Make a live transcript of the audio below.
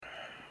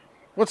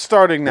What's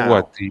starting now?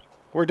 What?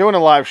 We're doing a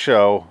live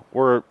show.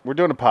 We're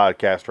doing a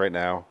podcast right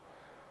now.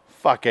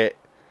 Fuck it.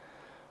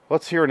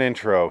 Let's hear an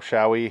intro,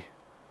 shall we?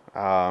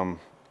 I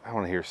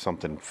want to hear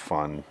something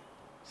fun.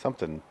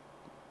 Something,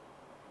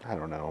 I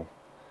don't know.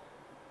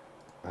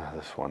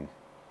 This one.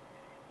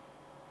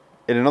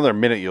 In another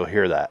minute, you'll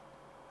hear that.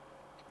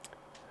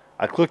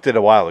 I clicked it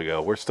a while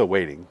ago. We're still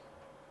waiting.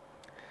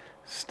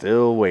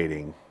 Still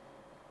waiting.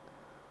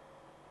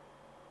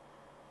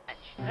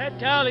 That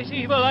doll is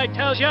evil, I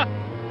tell ya.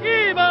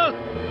 Evil!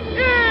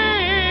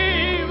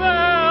 Evil!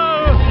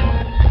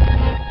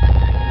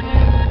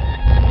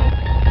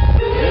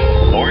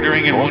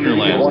 Bordering in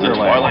Wonderland, the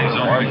Twilight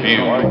Zone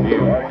review.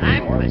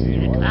 I'm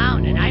Krusty the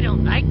Clown, and I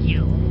don't like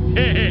you.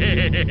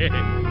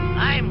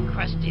 I'm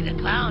Krusty the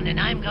Clown, and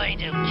I'm going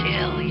to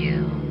kill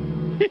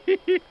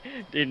you.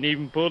 Didn't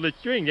even pull the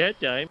string that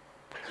time.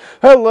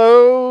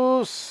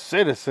 Hello,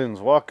 citizens.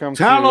 Welcome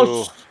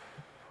Talos. to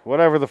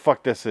whatever the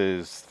fuck this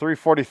is.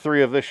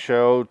 343 of this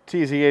show.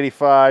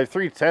 TZ85.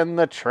 310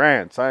 The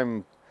Trance.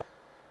 I'm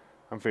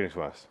Phoenix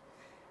West.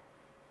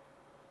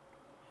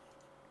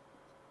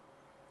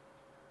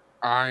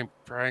 I'm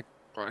Frank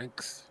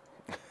Blanks.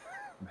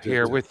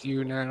 Here with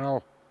you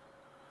now.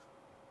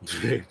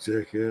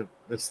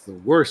 That's the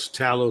worst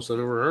Talos I've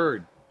ever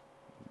heard.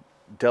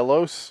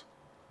 Delos?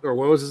 Or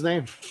what was his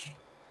name?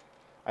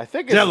 I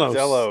think it's Delos.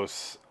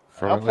 Delos.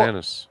 From I'll pu-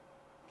 Atlantis.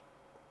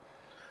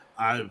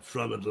 I'm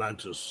from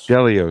Atlantis.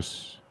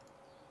 Delios.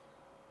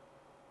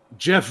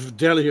 Jeff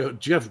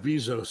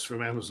Bezos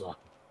from Amazon.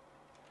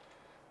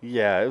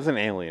 Yeah, it was an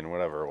alien,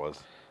 whatever it was.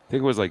 I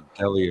think it was like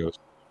Delios.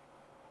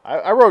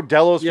 I wrote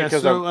Delos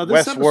because so, Westworld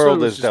episode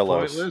was is just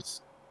Delos.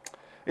 pointless.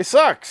 It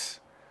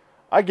sucks.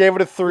 I gave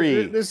it a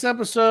 3. This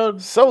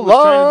episode So was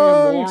trying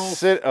to be a long.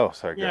 moral.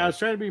 Sorry. go Yeah, ahead. it's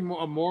trying to be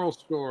a moral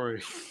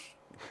story.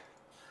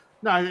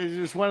 No, it's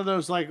just one of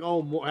those like, had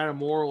a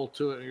moral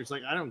to it. And you're just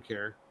like, I don't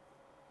care.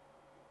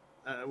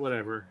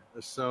 Whatever.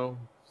 So,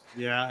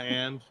 yeah,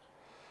 and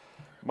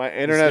My this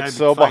guy internet's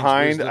so finds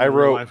behind. wisdom, I and my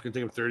wrote wife can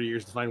take him 30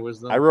 years to find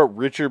wisdom. I wrote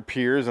Richard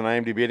Pears on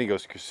IMDb, and he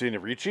goes, Christina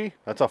Ricci?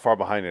 That's how far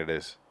behind it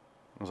is.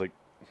 I was like,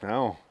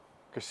 no.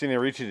 Christina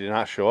Ricci did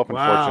not show up,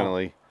 Wow.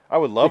 unfortunately. I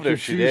would love it if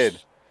she did.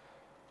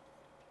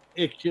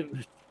 It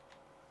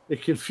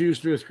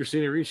confused me with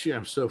Christina Ricci.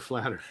 I'm so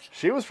flattered.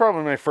 She was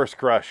probably my first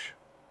crush.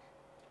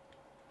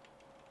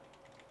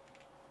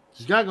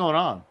 She's got it going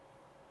on.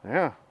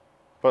 Yeah.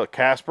 But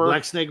Casper?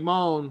 Black Snake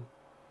Moan,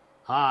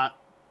 hot.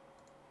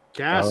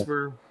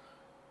 Casper.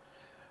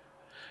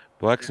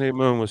 Black Snake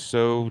Moon was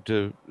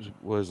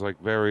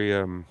like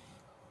very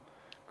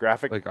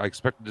graphic? like I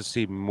expected to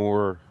see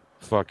more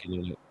fucking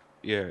in it.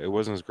 Yeah, it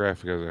wasn't as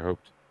graphic as I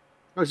hoped.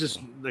 It was just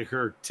like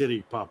her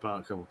titty pop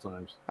out a couple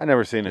times. I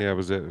never seen it. Yeah, it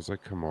was it. It was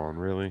like, come on,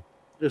 really?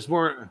 There's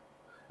more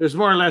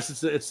or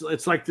less.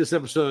 It's like this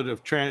episode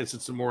of Trance.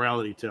 It's a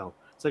morality tale.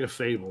 It's like a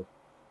fable.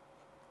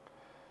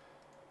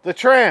 The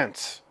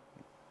Trance.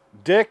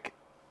 Dick?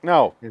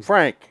 No,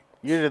 Frank.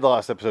 You did the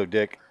last episode,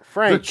 Dick.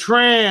 Frank. The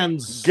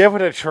Trans. Give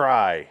it a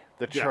try.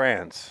 The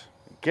Trance.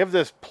 Give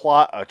this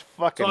plot a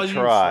fucking It's all you,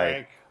 try.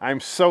 Frank. I'm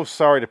so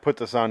sorry to put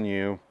this on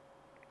you.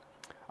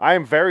 I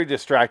am very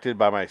distracted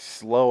by my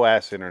slow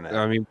ass internet.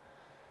 I mean,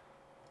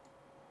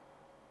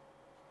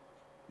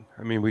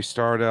 we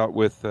start out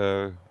with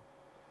a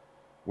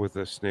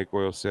snake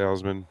oil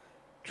salesman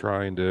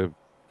trying to,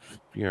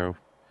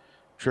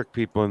 trick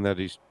people in that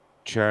he's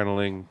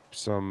channeling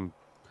some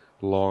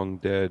long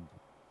dead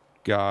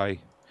guy,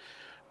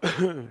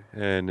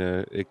 and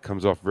it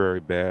comes off very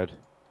bad.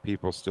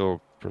 People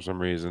still, for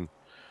some reason,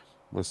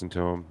 listen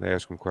to him. They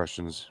ask him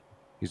questions.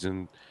 He's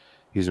in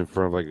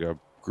front of like a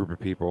group of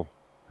people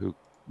who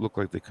look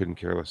like they couldn't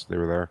care less they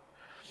were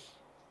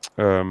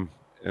there.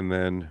 And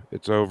then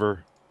it's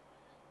over.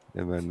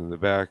 And then in the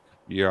back,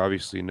 you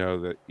obviously know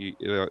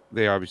that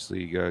they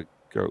obviously go,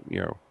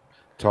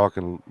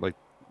 talking like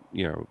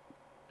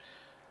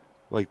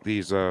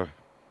these kind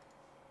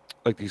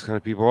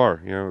of people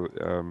are,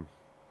 in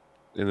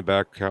the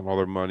back counting all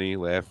their money,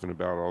 laughing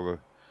about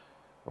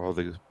all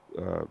the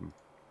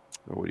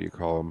what do you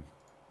call them?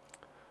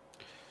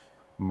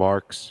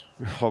 Marks,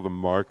 all the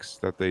marks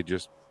that they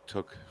just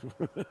took.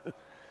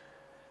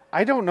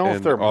 I don't know if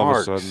And they're all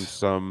marks. of a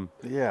sudden,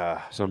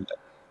 Yeah.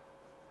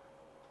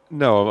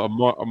 No,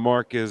 a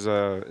mark is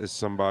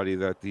somebody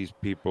that these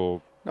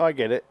people, No, I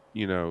get it.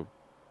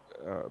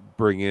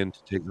 bring in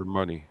to take their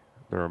money.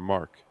 They're a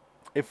mark.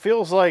 It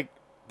feels like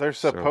they're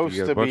So if supposed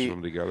you get to a bunch be. of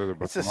them together, they're a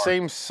bunch It's the of marks.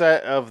 same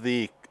set of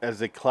as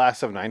the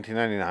class of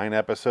 1999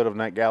 episode of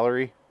Night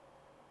Gallery.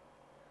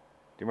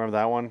 Do you remember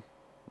that one?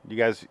 You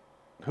guys,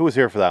 who was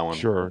here for that one?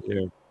 Sure,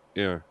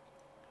 yeah.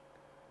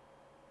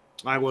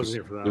 I wasn't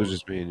here for that. It was one.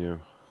 just me and you.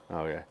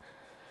 Oh yeah.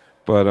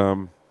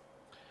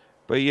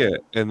 But yeah,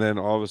 and then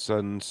all of a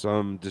sudden,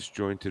 some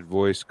disjointed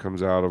voice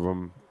comes out of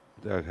him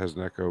that has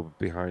an echo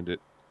behind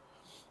it.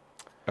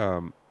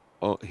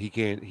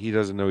 He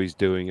doesn't know he's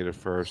doing it at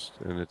first,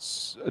 and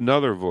it's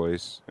another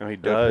voice. No, he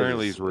that does.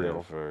 apparently he's real.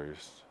 at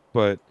first.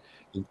 But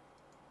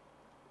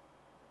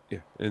yeah,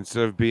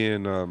 instead of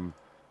being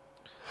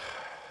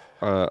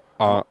I'm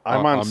on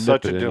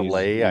such a omnipotent.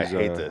 delay. I He's,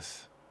 hate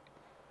this.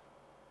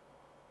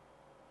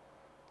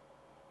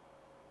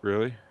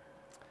 Really?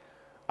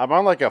 I'm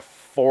on like a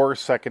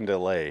 4-second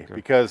delay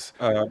because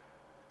Uh,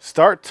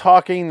 start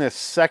talking the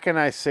second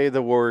I say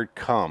the word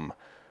come.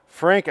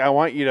 Frank, I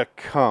want you to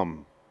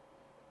come.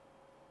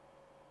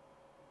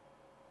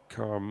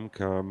 come.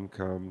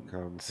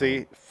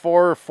 See,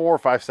 4 or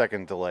 5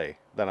 second delay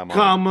that I'm on.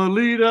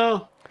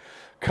 Carmelita,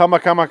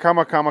 Carmelita.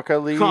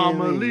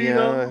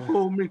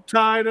 hold me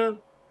tighter.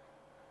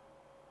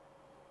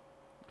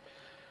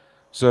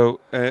 So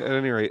at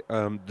any rate,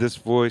 this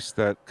voice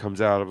that comes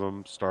out of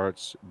him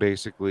starts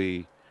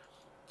basically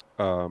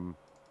talking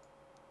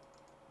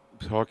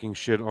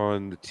shit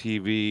on the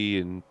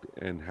TV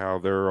and how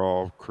they're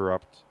all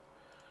corrupt,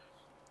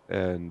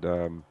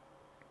 and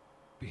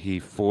he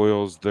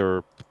foils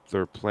their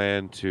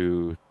plan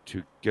to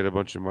get a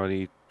bunch of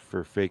money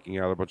for faking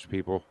out a bunch of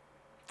people.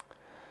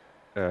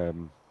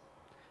 Kind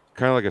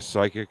of like a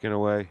psychic in a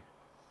way.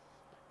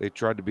 They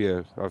tried to be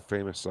a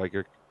famous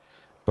psychic,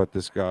 but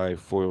this guy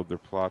foiled their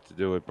plot to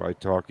do it by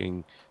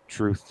talking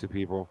truth to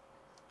people.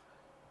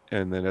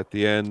 And then at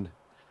the end,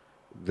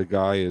 the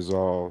guy is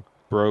all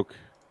broke.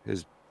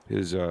 His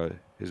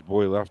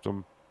boy left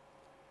him,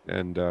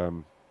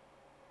 and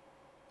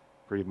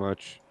pretty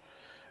much,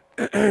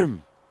 yeah.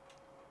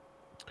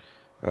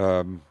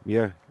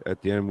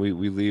 At the end, we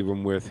leave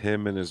him with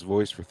him and his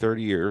voice for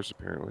 30 years.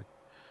 Apparently,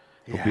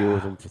 he'll be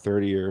with him for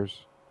 30 years,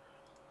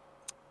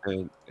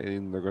 and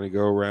they're going to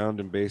go around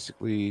and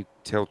basically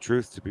tell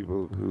truth to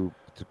people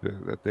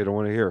that they don't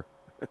want to hear.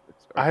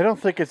 I don't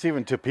think it's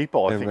even to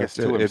people. I And think it's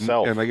that's to it.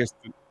 himself. And I guess,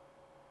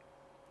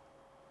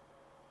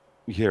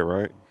 yeah,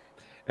 right.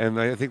 And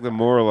I think the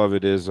moral of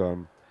it is,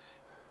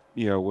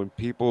 when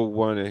people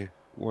want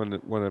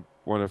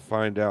to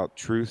find out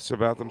truths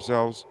about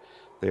themselves,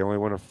 they only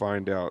want to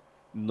find out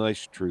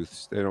nice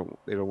truths. They don't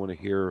want to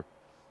hear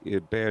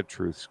bad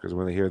truths, because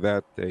when they hear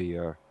that, they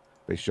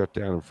shut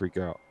down and freak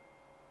out.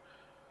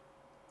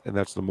 And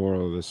that's the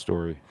moral of this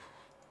story.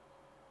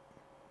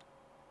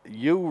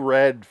 You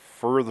read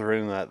further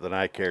into that than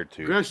I cared to.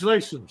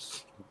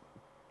 Congratulations.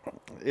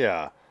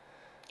 Yeah.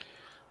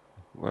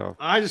 Well,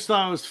 I just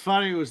thought it was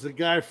funny. It was the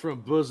guy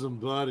from Bosom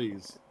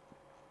Buddies.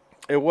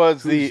 It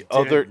was Who's the dead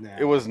other. now.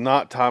 It was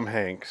not Tom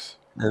Hanks.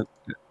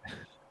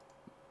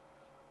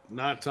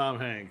 Not Tom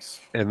Hanks.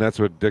 and that's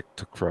what Dick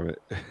took from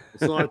it.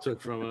 That's all I took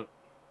from it.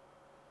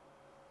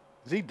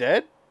 Is he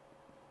dead?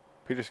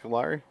 Peter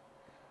Scolari?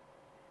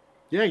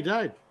 Yeah, he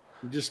died.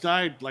 He just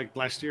died like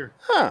last year.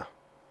 Huh.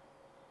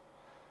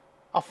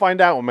 I'll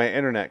find out when my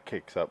internet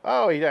kicks up.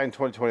 Oh, he died in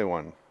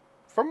 2021.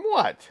 From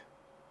what?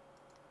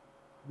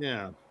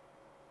 Yeah.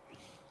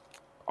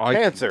 I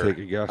Cancer. can take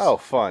a guess. Oh,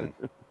 fun.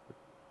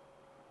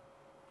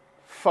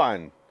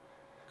 Fun.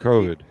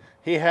 COVID.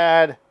 He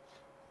had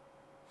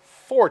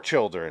 4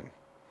 children,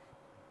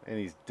 and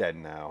he's dead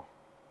now.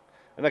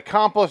 An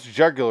accomplished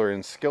juggler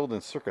and skilled in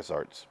circus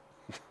arts.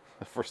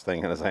 The first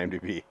thing on his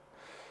IMDb.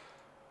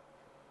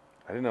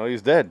 I didn't know he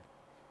was dead.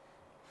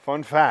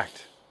 Fun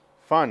fact.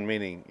 Fun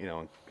meaning,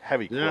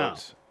 heavy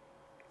quotes.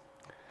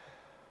 Yeah.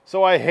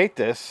 So I hate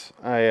this.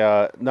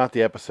 Not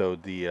the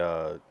episode,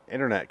 the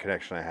internet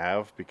connection I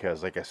have,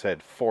 because like I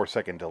said,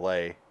 4-second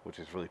delay, which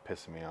is really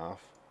pissing me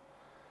off.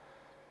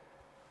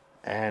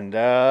 And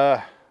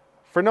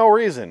for no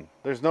reason.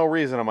 There's no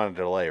reason I'm on a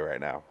delay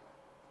right now.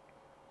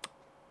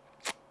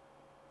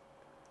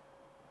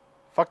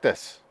 Fuck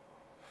this.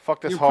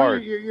 Fuck this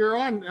hard. You're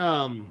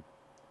on.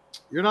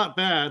 You're not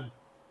bad.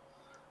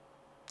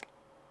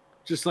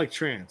 Just like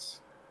trance.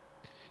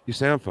 You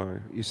sound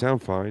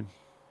fine.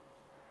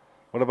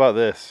 What about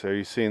this? Are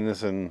you seeing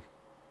this in...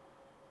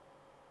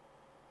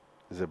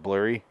 Is it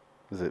blurry?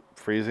 Is it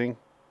freezing?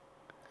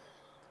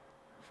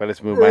 If I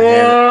just move my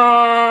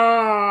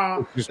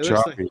hand... Just It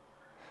looks choppy.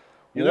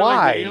 You know, Why?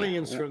 like the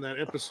aliens from that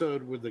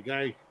episode where the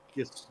guy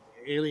gets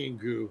alien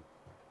goo.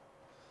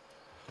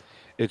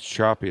 It's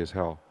choppy as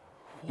hell.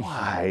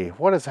 Why?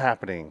 What is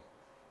happening?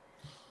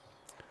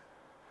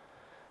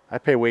 I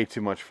pay way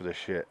too much for this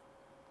shit.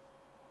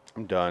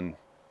 I'm done.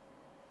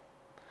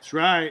 That's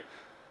right.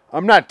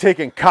 I'm not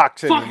taking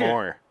cocks Fuck it.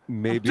 anymore.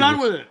 Maybe I'm done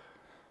with it.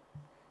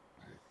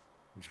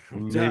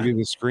 maybe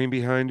the screen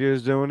behind you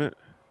is doing it.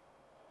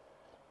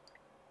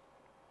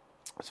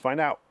 Let's find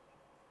out.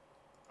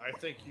 I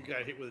think you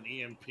got hit with an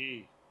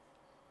EMP.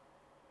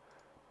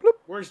 Bloop.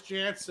 Where's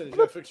Jansen? He's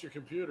got to fix your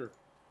computer.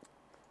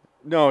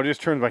 No, it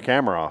just turns my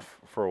camera off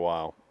for a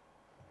while.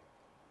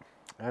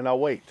 And I'll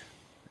wait.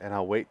 And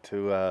I'll wait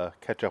to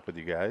catch up with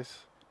you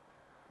guys.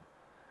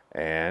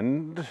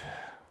 And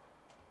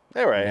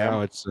there I Now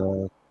am. it's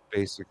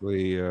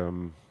basically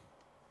you're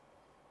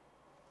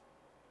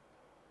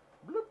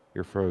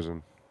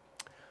frozen.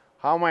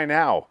 How am I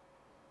now?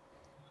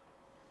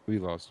 We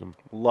lost him.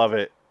 Love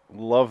it.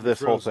 Love this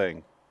whole Frozen.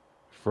 thing.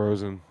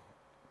 Frozen.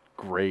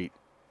 Great.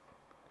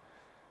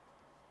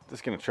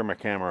 Just going to turn my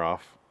camera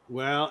off.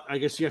 Well, I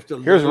guess you have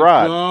to Here's let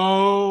Rod. it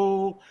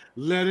go.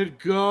 Let it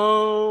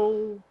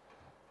go.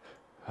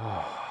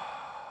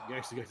 You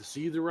actually got to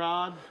see the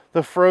rod.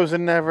 The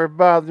Frozen never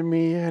bothered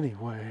me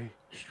anyway.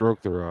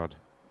 Stroke the rod.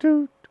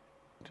 Doot,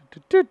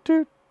 doot, doot,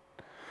 doot.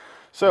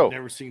 So, I've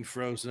never seen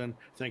Frozen.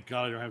 Thank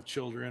God I don't have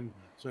children,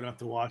 so I don't have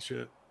to watch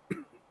it.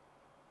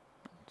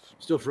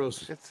 Still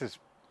Frozen. it's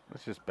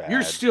just bad.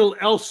 You're still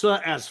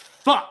Elsa as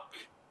fuck.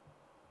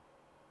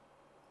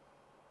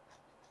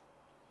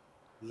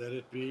 Let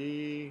it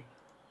be.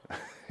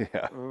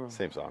 Yeah,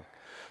 same song.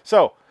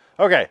 So,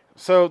 okay,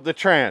 so the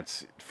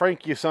trance.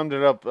 Frank, you summed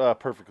it up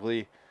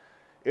perfectly.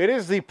 It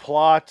is the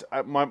plot.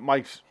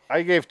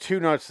 I gave 2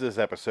 notes to this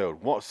episode.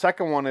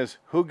 Second one is,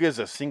 who gives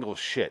a single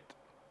shit?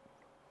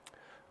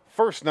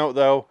 First note,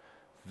 though,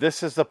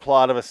 this is the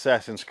plot of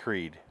Assassin's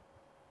Creed.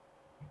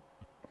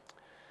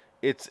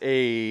 It's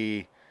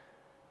a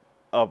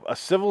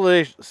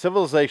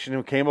civilization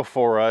who came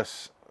before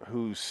us,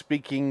 who's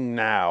speaking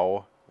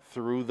now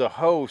through the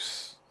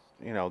hosts,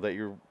 that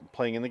you're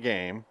playing in the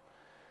game,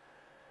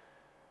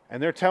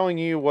 and they're telling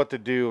you what to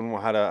do and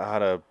how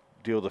to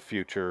deal with the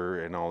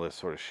future and all this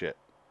sort of shit.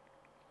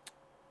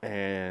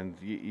 And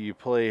you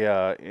play,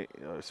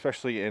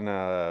 especially in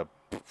one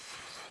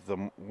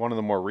of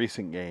the more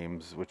recent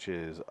games, which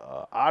is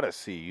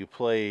Odyssey. You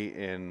play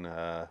in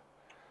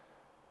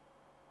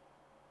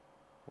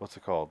what's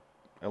it called?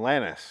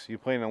 Atlantis. You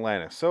play in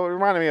Atlantis. So it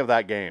reminded me of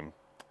that game,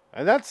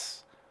 and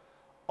that's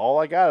all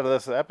I got out of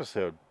this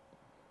episode.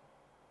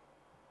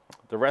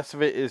 The rest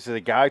of it is a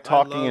guy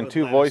talking in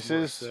 2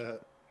 voices.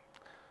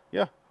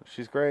 Yeah,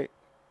 she's great.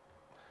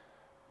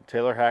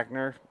 Taylor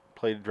Hackner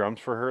played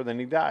drums for her, then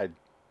he died.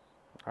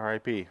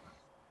 R.I.P.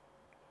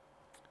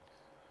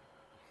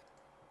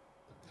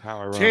 How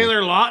ironic.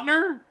 Taylor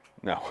Lautner?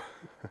 No.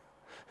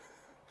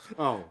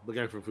 Oh, the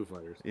guy from Foo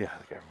Fighters. Yeah,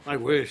 the guy from I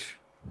wish.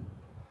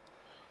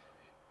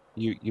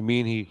 You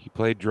mean he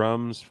played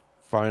drums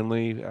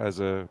finally as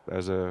a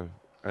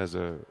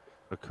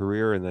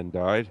career and then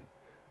died?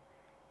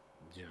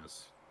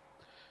 Yes.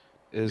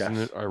 Isn't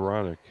Yes. it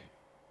ironic?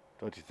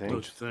 Don't you think?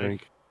 Don't you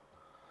think?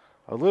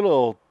 A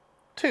little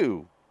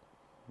too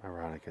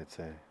ironic, I'd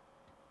say.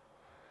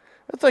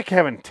 It's like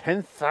having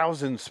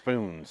 10,000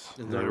 spoons.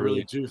 And I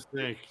really do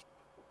think.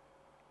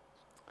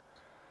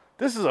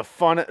 This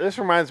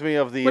reminds me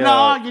of the... When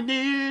all you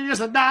need is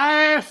a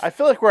knife. I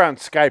feel like we're on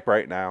Skype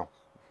right now.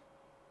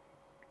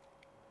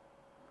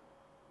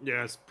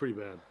 Yeah, it's pretty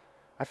bad.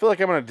 I feel like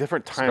I'm on a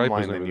different Skype was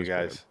timeline than never you this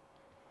guys.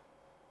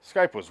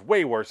 Skype was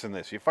way worse than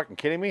this. You fucking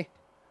kidding me?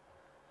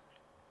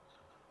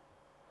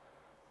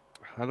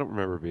 I don't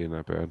remember being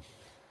that bad.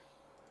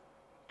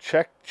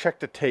 Check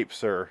the tape,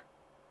 sir.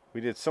 We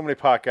did so many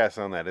podcasts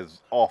on that.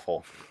 It's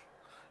awful.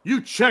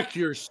 You check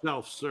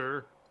yourself,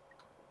 sir.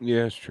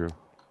 Yeah, it's true.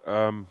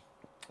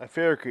 I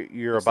feel like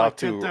you're It's about like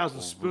to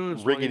 10,000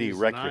 spoons while you riggedy use a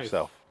wreck knife.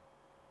 yourself.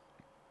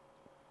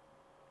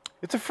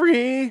 It's a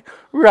free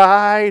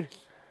ride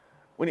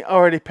when you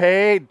already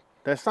paid.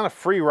 That's not a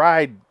free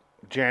ride,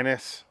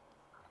 Janice.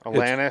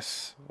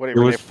 Alanis. Whatever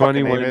it was your fucking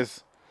funny name when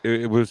is.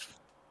 it was.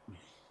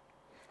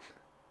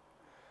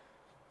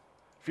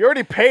 If you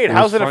already paid, It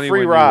how's was it a funny free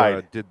when ride?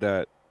 You, did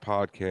that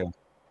podcast.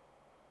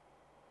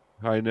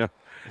 I know.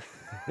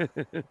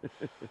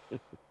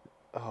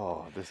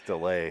 Oh, this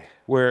delay.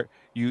 Where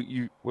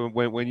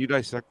when you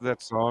dissected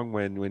that song,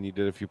 when you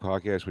did a few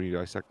podcasts, when you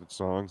dissected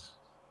songs,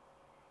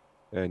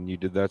 and you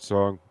did that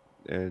song,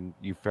 and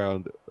you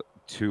found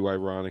 2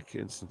 ironic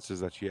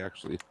instances that she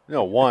actually.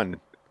 No, 1.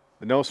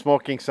 The no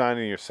smoking sign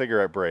and your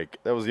cigarette break.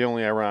 That was the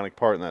only ironic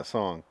part in that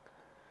song.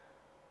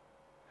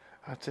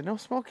 It's a no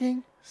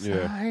smoking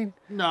Yeah. sign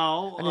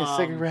No. and a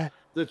cigarette.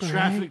 The break.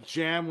 traffic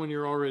jam when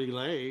you're already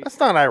late. That's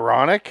not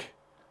ironic.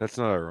 That's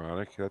not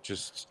ironic. That's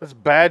just. That's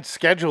bad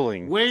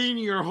scheduling. Waiting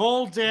your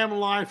whole damn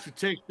life to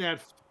take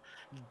that.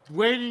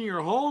 Waiting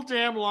your whole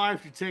damn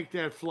life to take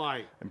that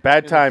flight.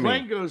 Bad And timing. the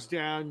plane goes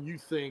down. You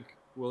think,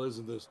 well,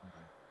 isn't this?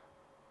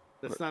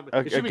 That's not.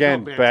 It should be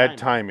Again, called bad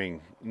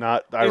timing,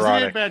 not Isn't it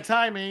ironic. bad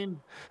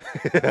timing?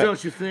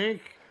 Don't you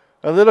think?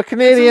 A little It's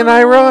Canadian a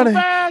little ironic.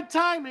 Bad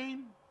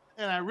timing.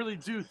 And I really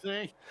do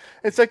think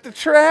It's like the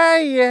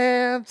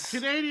trance.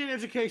 Canadian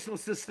educational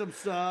system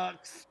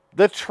sucks.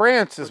 The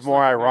trance is Looks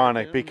more like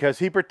ironic American. because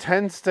he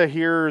pretends to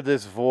hear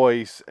this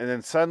voice, and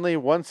then suddenly,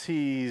 once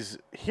he's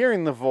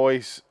hearing the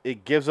voice,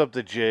 it gives up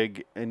the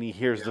jig, and he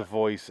hears the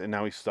voice, and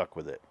now he's stuck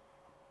with it.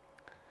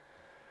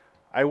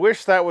 I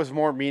wish that was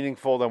more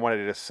meaningful than what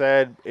it just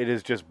said. It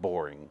is just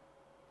boring.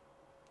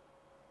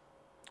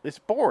 It's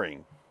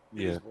boring.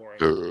 It Yeah. is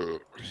boring.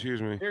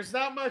 Excuse me. There's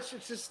not much.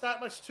 It's just not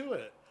much to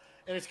it,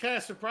 and it's kind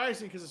of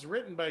surprising because it's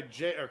written by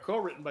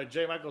co-written by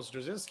J. Michael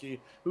Straczynski,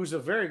 who's a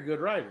very good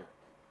writer.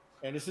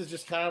 And this is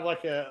just kind of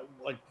like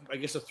I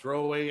guess a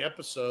throwaway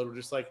episode. We're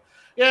just like,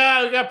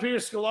 yeah, we got Peter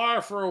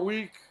Scolaro for a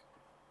week.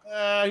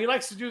 He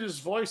likes to do this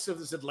voice of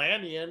this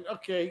Atlantean.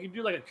 Okay, he can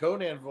do like a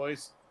Conan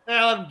voice.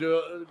 Let him do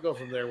it. Go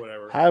from there,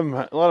 whatever.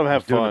 Let him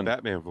have He's doing a fun.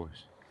 Batman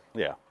voice.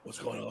 Yeah, What's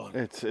going on?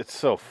 it's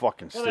so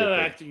fucking What other stupid.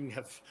 acting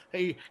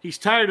hey, he's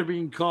tired of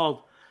being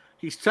called.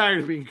 He's tired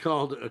of being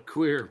called a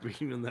queer,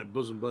 being in that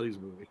Bosom Buddies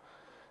movie.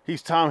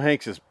 He's Tom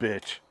Hanks's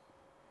bitch.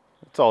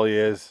 That's all he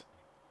is.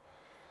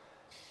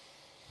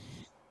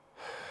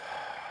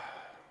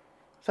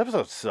 This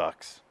episode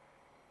sucks.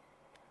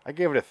 I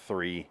gave it a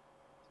 3.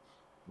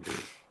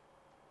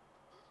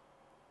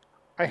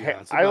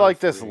 it's I about like a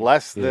this 3.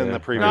 less than Yeah. the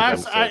previous No,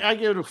 episode. I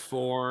give it a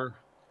 4.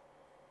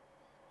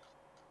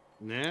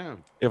 Yeah.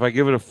 If I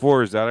give it a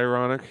 4, is that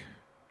ironic?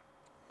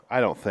 I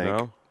don't think.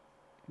 No.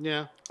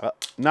 Yeah.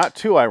 Not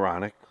too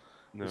ironic.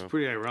 No. It's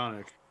pretty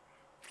ironic.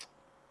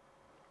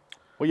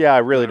 Well, yeah, I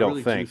really I don't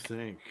do think.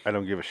 think. I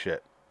don't give a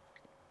shit.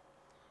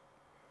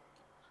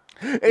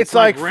 It's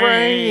like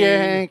rain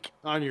Frank.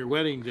 on your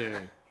wedding day.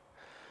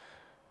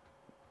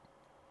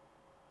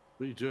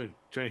 What are you doing?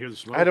 Trying to hear the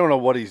smoke? I don't know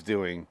what he's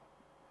doing.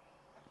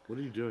 What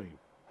are you doing?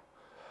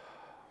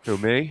 To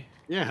me?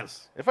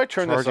 Yes. If I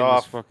turn this Charging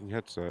off, fucking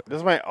headset.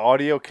 does my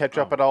audio catch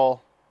up Oh. at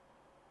all?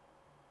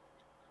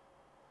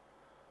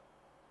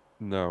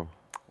 No.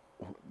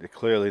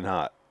 Clearly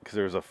not, because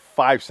there's a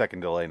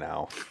 5-second delay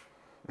now.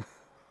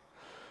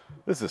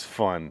 This is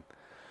fun.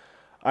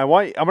 I'm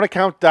gonna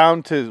count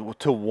down to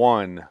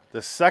 1.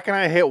 The second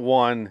I hit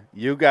 1,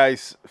 you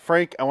guys,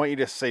 Frank, I want you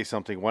to say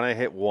something when I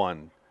hit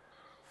 1.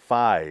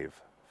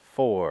 5,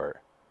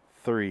 4,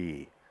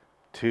 3,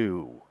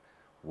 2,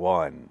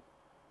 1.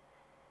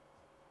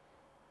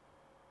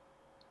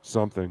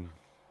 Something.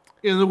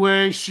 In the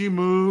way she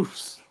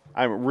moves.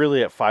 I'm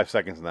really at 5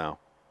 seconds now,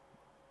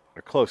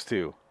 or close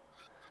to.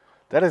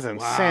 That is Wow,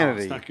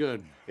 insanity. it's not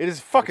good. It is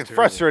fucking terrible.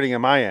 frustrating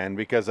on my end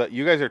because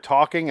you guys are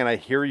talking and I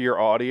hear your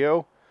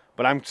audio,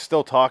 but I'm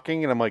still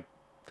talking and I'm like,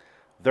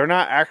 they're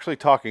not actually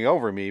talking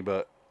over me,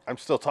 but I'm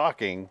still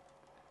talking.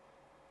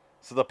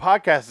 So the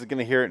podcast is going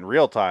to hear it in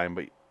real time,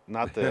 but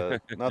not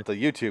the not the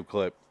YouTube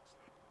clip.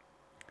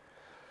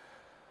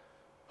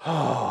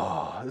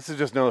 Oh, this is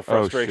just another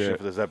frustration shit.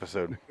 for this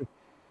episode.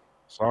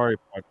 Sorry,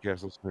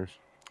 podcast listeners.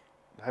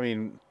 I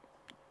mean,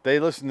 they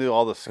listen to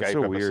all the Skype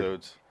so weird.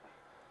 episodes.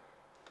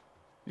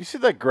 You see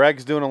that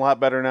Greg's doing a lot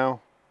better now,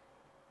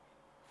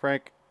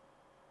 Frank?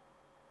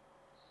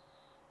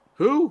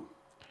 Who?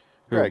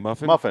 Who, Greg,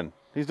 Muffin?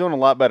 He's doing a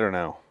lot better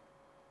now.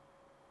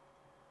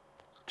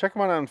 Check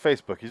him out on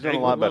Facebook. He's doing a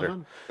lot better.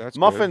 McMuffin? That's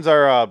Muffins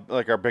are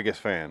like our biggest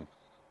fan.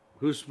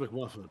 Who's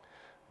McMuffin?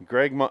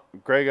 Greg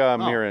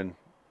Mirren.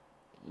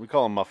 We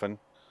call him Muffin.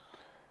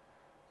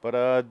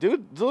 But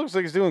dude looks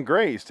like he's doing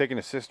great. He's taking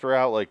his sister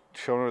out, like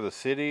showing her the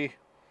city.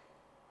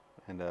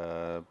 And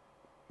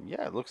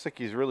yeah, it looks like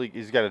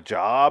he's got a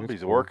job. That's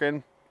He's cool.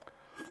 working.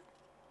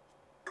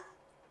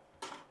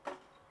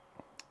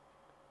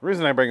 The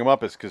reason I bring him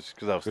up is because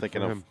I was Good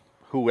thinking for of him.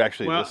 who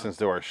actually Well- listens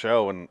to our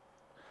show, and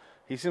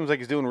he seems like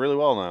he's doing really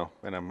well now,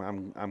 and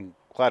I'm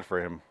glad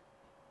for him.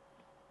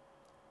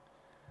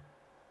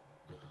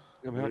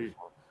 I'm happy.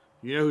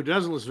 You know who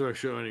doesn't listen to our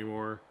show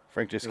anymore?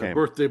 Frank just Our came.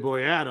 birthday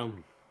boy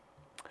Adam.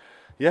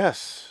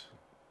 Yes,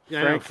 Yeah,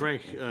 I know,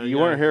 Frank. you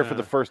weren't here for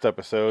the first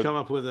episode. Come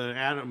up with an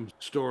Adam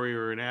story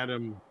or an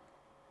Adam.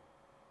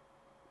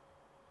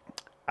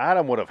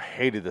 Adam would have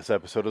hated this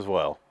episode as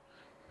well.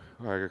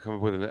 I gotta come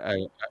up with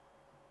an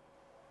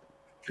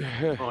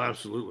Oh,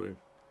 absolutely.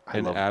 I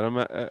love-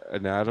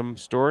 an Adam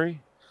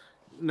story.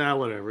 Nah,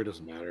 whatever. It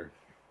doesn't matter.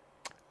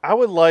 I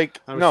would like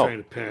I was no. trying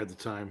to pad the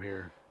time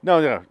here.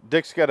 No.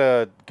 Dick's got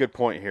a good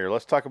point here.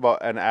 Let's talk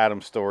about an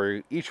Adam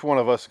story. Each one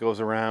of us goes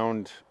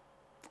around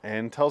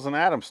and tells an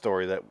Adam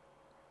story that,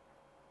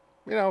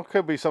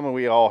 could be something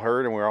we all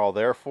heard and we're all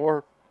there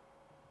for.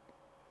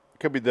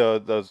 Could be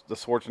the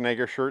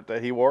Schwarzenegger shirt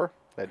that he wore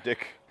that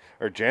Dick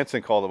or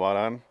Jansen called him out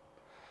on.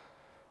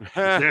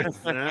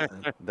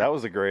 that That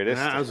was the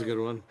greatest. was a good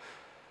one.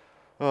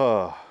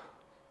 Oh.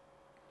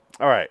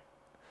 All right.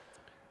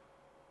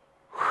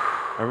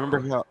 I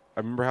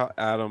remember how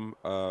Adam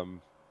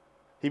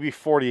He'd be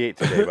 48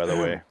 today, by the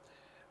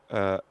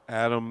way.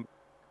 Adam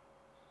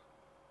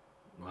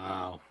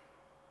Wow.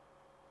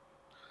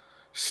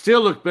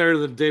 Still look better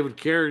than David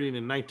Carradine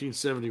in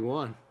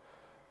 1971.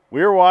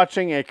 We were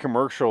watching a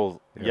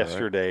commercial Yeah, right.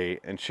 yesterday,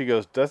 and she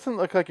goes, "Doesn't it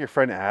look like your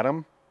friend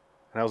Adam?"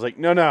 And I was like,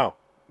 "No,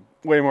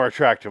 way more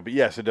attractive." But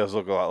yes, it does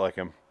look a lot like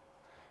him.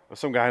 It was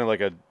some guy in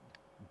like a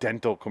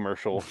dental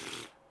commercial.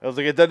 I was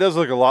like, "That does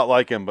look a lot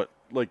like him," but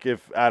like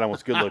if Adam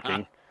was good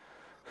looking.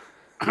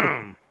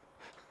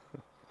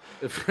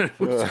 If it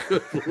was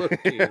good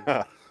looking.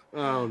 Yeah,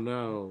 Oh,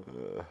 no.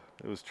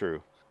 it was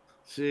true.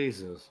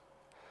 Jesus.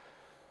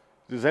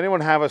 Does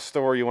anyone have a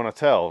story you want to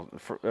tell?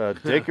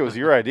 Dick, it was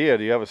your idea.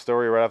 Do you have a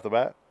story right off the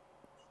bat?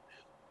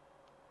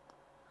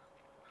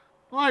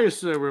 Well, I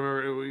just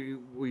remember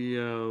we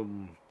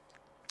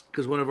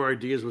because one of our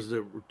ideas was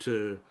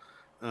to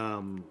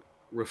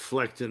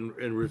reflect and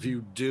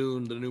review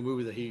Dune, the new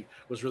movie that he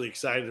was really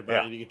excited about.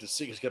 Yeah. And you get to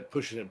see, he kept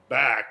pushing it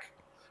back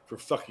for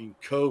fucking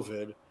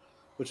COVID,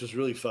 which was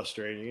really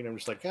frustrating. And I'm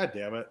just like, God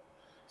damn it.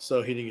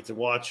 So he didn't get to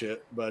watch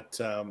it. But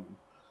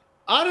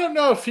I don't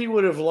know if he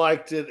would have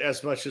liked it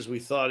as much as we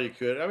thought he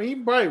could. I mean, he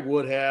probably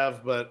would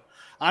have, but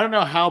I don't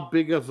know how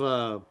big of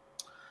a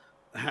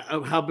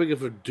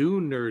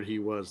Dune nerd he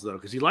was, though,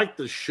 because he liked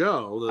the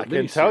show. The I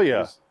can tell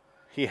ya. miniseries,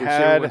 He which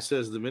had, everyone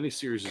says the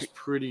miniseries is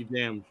pretty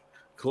damn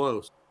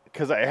close.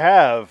 because I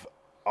have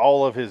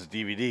all of his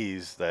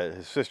DVDs that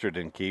his sister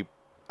didn't keep.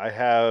 I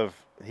have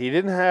He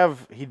didn't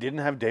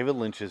have David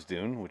Lynch's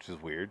Dune, which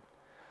is weird.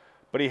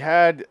 But he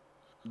had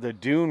the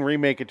Dune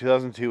remake in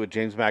 2002 with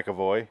James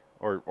McAvoy,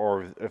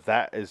 or if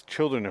that is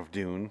Children of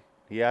Dune.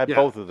 He had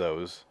both of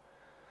those.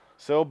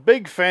 So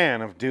big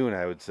fan of Dune,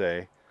 I would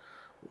say.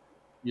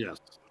 Yes.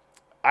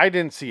 I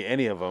didn't see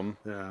any of them.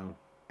 Yeah.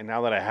 And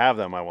now that I have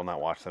them, I will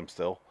not watch them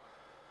still.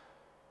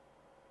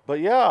 But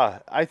yeah,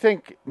 I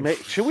think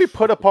should we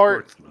put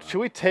apart? Should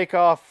we take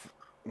off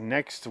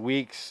next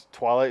week's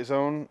Twilight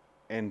Zone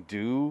and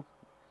do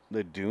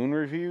the Dune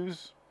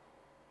reviews?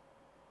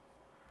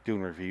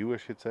 Dune review, I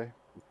should say.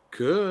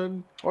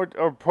 Could.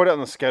 Or put it on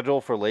the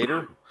schedule for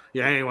later.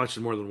 Yeah, I ain't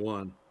watching more than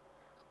one.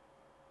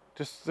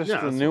 Just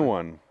the new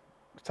one.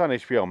 It's on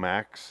HBO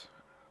Max.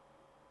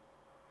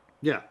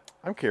 Yeah.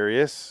 I'm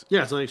curious.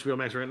 Yeah, it's on HBO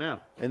Max right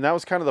now. And that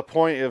was kind of the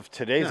point of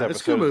today's it's a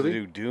episode, good is to movie.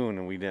 do Dune,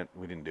 and we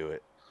didn't do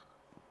it.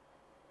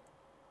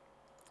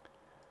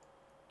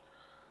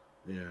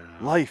 Yeah.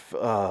 Life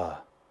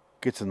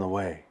gets in the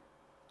way,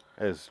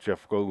 as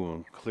Jeff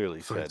Goldblum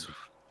clearly said.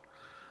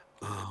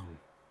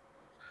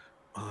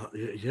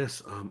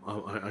 Yes.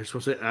 I just want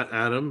to say,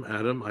 Adam.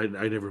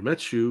 I never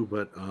met you,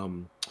 but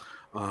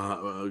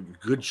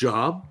good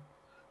job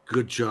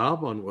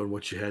on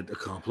what you had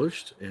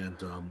accomplished,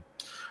 and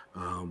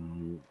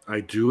I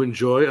do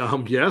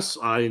enjoy. Yes,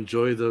 I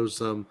enjoy those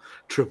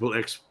triple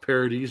X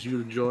parodies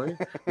you enjoy.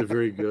 They're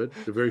very good.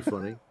 They're very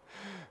funny.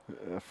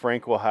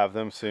 Frank will have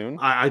them soon.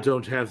 I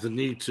don't have the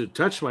need to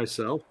touch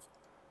myself.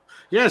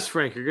 Yes,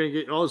 Frank, you're gonna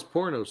get all this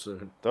porno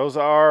soon. Those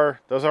are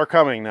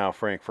coming now,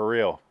 Frank, for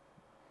real.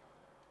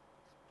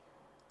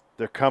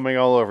 They're coming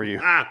all over you,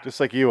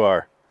 just like you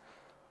are.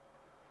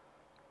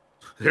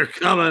 They're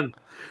coming.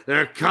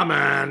 They're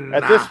coming.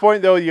 At this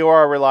point, though, you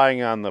are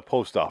relying on the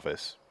post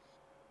office.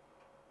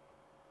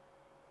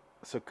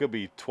 So it could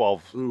be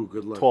 12, Ooh,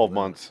 good luck 12 with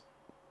that. months.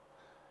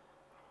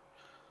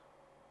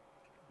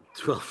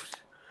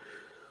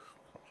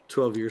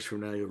 12 years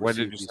from now, you'll When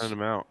receive did you these. send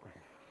them out?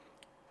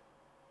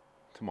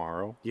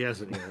 Tomorrow. He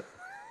hasn't yet.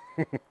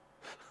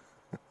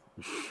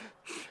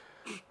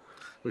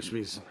 Which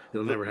means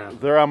it'll never happen.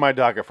 They're on my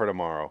docket for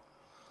tomorrow.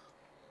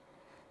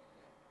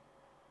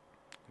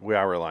 We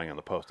are relying on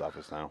the post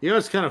office now. You know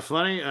what's kind of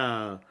funny?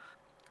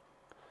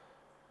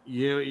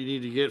 You know what you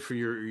need to get for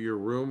your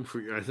room?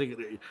 I think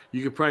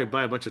you could probably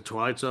buy a bunch of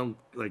Twilight Zone,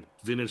 like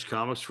vintage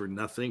comics for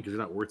nothing because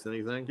they're not worth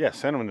anything. Yeah,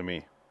 send them to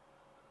me.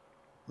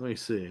 Let me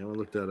see. I'm going to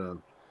look that up.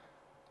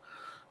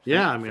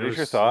 Yeah, I mean, Finish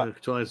your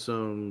thought. Twilight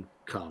Zone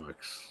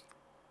comics.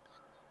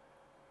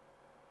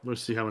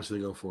 Let's see how much they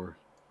go for.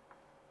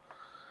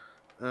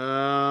 They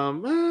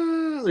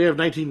have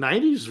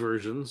 1990s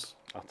versions.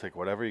 I'll take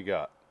whatever you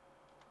got.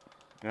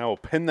 And I will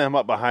pin them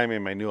up behind me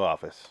in my new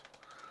office.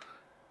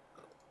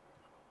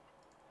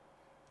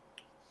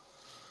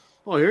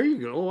 Oh, here you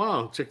go. Oh,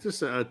 wow. Check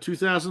this out.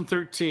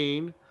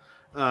 2013.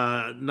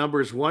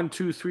 Numbers 1,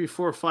 2, 3,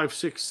 4, 5,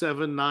 6,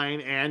 7,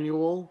 9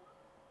 annual.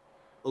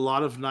 A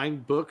lot of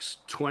 9 books,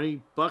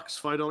 $20,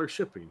 $5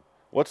 shipping.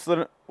 What's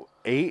the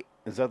 8?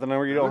 Is that the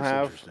number you That don't looks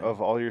have interesting.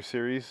 of all your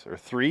series? Or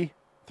 3?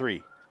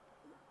 3.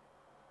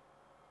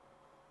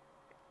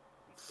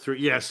 3.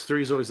 Yes,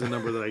 3 is always the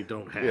number that I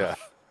don't have. Yeah.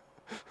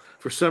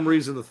 For some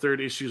reason, the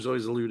 3rd issue is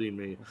always eluding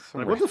me. I'm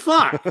like, what the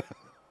fuck?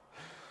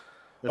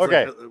 It's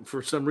Okay. like,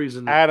 for some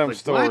reason, Adam like,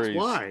 stories.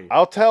 What? Why?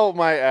 I'll tell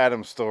my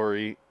Adam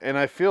story, and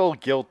I feel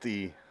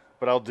guilty,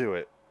 but I'll do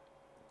it.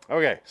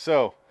 Okay,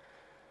 so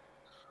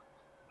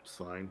It's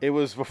fine. it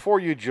was before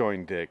you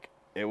joined, Dick.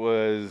 It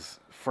was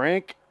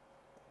Francis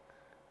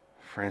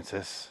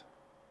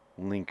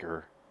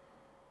Linker.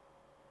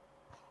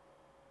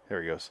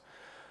 There he goes.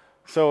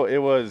 So it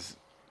was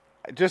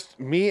just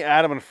me,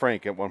 Adam, and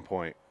Frank at one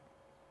point.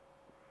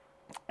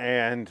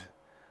 And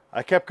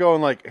I kept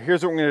going like,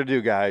 here's what we're going to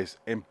do, guys.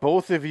 And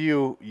both of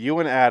you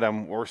and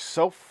Adam, were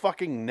so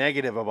fucking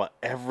negative about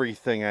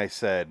everything I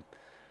said.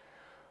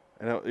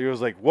 And he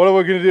was like, what are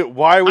we going to do?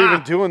 Why are we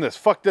even doing this?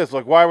 Fuck this.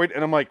 Like, why are we?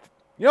 And I'm like,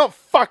 you know,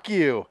 fuck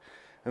you.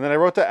 And then I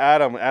wrote to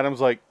Adam. Adam's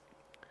like,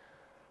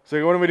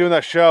 so when are we doing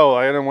that show?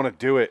 I didn't want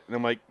to do it. And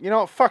I'm like, you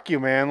know, fuck you,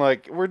 man.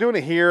 Like, we're doing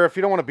it here. If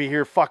you don't want to be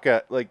here, fuck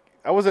it. Like,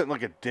 I wasn't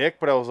like a dick,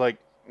 but I was like,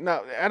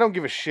 no, I don't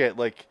give a shit.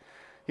 Like,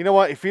 you know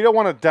what? If you don't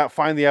want to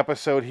find the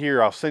episode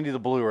here, I'll send you the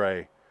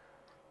Blu-ray.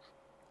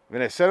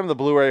 And I sent him the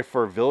Blu-ray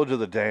for Village of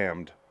the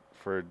Damned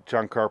for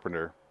John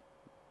Carpenter.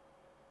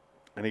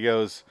 And he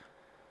goes,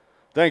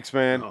 thanks,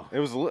 man. Oh. It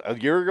was a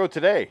year ago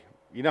today.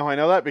 You know how I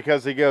know that?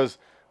 Because he goes,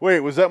 wait,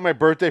 was that my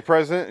birthday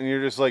present? And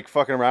you're just like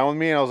fucking around with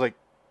me? And I was like,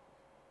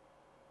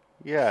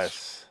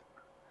 yes.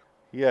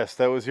 Yes,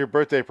 that was your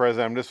birthday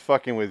present. I'm just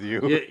fucking with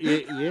you.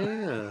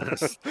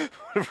 Yes.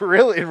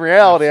 Really, in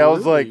reality, I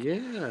was like,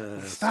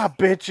 yes. stop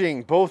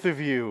bitching, both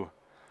of you.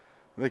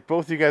 Like,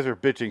 both of you guys were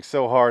bitching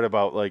so hard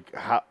about, like,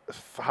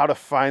 how to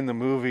find the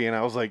movie. And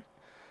I was like,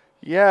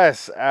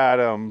 yes,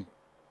 Adam,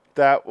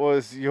 that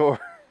was your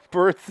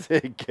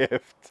birthday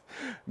gift.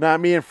 Not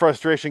me in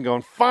frustration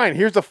going, fine,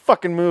 here's the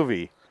fucking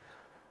movie.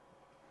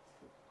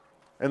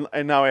 And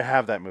now I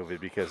have that movie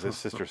because his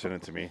sister sent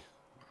it to me.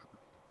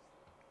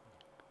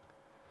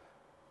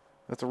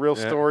 That's a real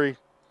Yeah. story.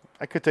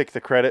 I could take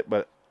the credit,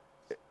 but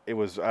it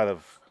was out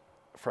of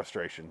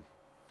frustration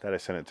that I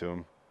sent it to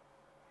him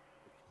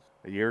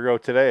a year ago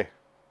today.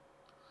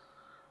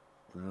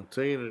 I'll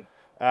tell you that.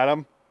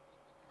 Adam,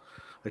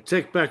 I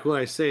take back what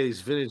I say.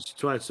 These vintage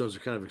Twilight Stones are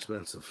kind of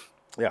expensive.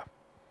 yeah.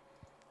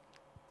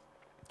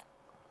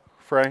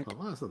 Frank, Oh,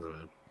 well, that's not that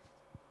bad.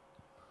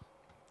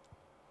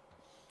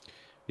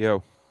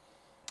 Yo,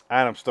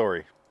 Adam's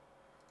story.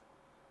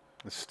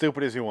 As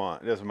stupid as you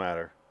want. It doesn't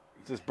matter.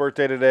 It's his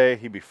birthday today.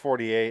 He'd be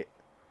 48.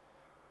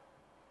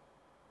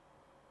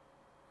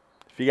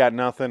 If you got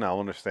nothing, I'll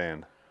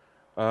understand.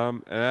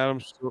 an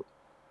Adam's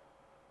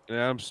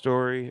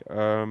story.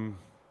 I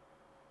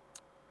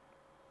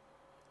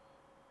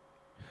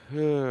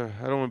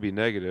don't want to be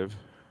negative.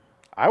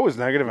 I was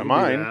negative in You do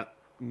mine. that.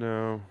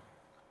 No.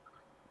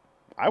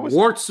 I was.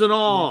 Warts and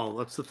all.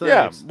 That's the thing.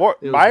 Yeah, It was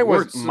mine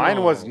warts and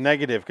mine was all.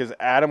 negative because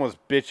Adam was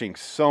bitching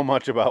so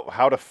much about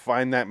how to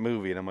find that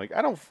movie, and I'm like,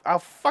 I'll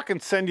fucking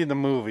send you the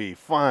movie.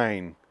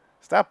 Fine,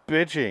 stop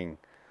bitching.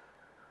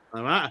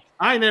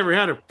 I never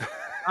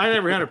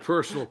had a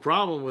personal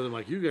problem with him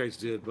like you guys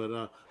did,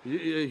 but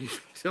you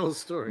tell the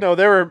story. No,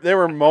 there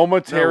were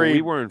momentary. No,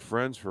 we weren't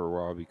friends for a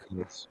while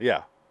because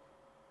Yeah,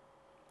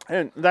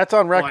 and that's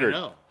on Oh, I record.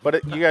 know.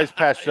 But you guys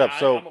patched up,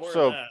 Yeah, I'm aware of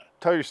so that.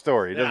 tell your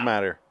story. It doesn't Yeah.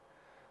 matter.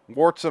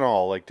 Warts and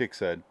all, like Dick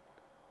said.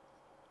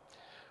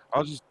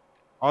 I'll just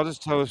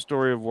tell the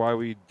story of why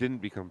we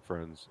didn't become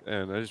friends,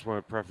 and I just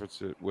want to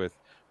preface it with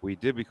we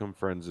did become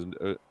friends and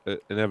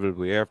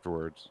inevitably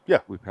afterwards. Yeah.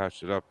 We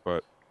patched it up,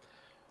 but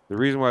the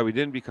reason why we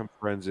didn't become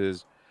friends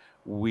is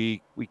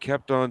we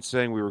kept on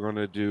saying we were going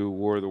to do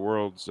War of the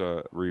Worlds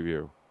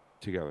review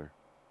together,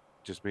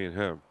 just me and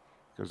him,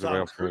 because nobody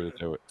Tom else wanted to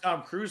do it.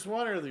 Tom Cruise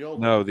one or the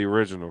old one? No, the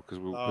original, because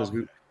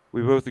Oh.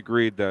 we both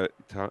agreed that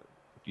Tom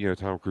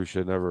Cruise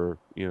should never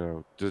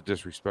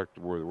disrespect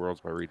War of the Worlds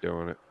by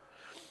redoing it.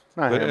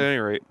 Not But at him. any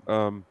rate,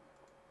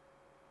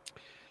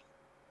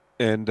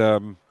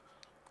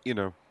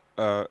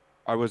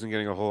 I wasn't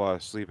getting a whole lot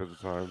of sleep at the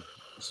time,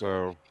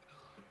 so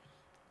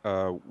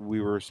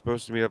we were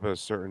supposed to meet up at a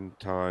certain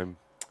time.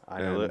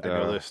 I know and,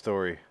 this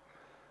story.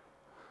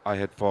 I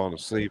had fallen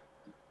asleep.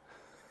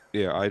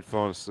 Yeah, I had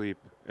fallen asleep,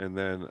 and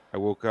then I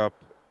woke up,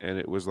 and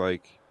it was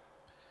like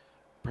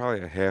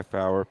probably a half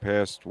hour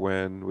past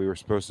when we were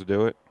supposed to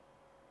do it.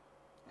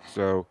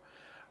 So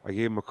I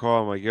gave him a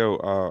call. I'm like, "Yo,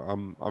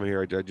 I'm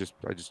here. I just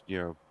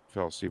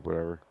fell asleep,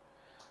 whatever."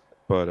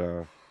 But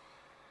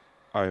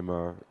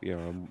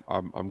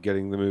I'm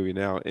getting the movie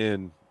now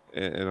in,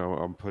 and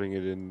I'm putting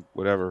it in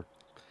whatever,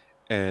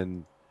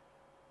 and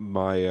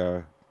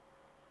my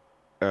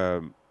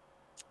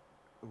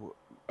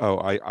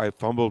I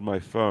fumbled my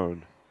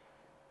phone,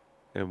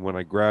 and when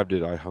I grabbed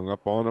it, I hung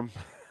up on him.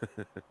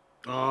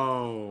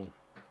 Oh,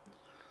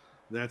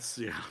 that's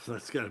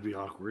got to be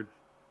awkward.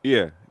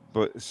 Yeah,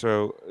 but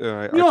so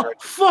I No,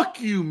 fuck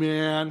you,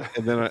 man.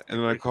 and then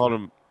I called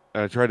him.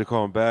 I tried to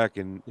call him back,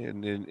 and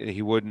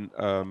he wouldn't.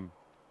 I'm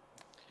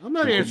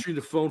not answering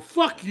the phone.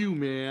 Fuck you,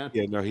 man.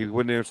 Yeah, no, he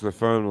wouldn't answer the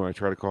phone when I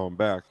tried to call him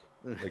back,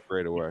 like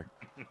right away.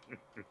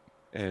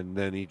 And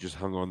then he just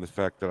hung on the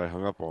fact that I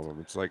hung up on him.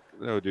 It's like,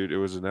 no, dude, it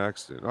was an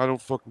accident. I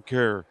don't fucking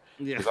care.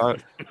 Yeah.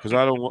 Because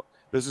I don't want.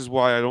 This is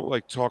why I don't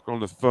like talking on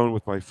the phone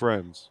with my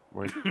friends.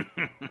 Like,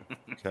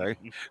 okay.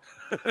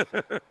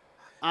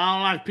 I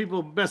don't like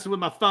people messing with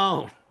my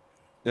phone.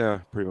 Yeah,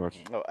 pretty much.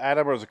 No,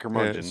 Adam was a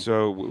curmudgeon. And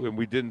so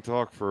we didn't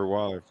talk for a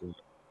while after that.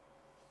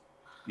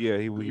 Yeah,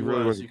 he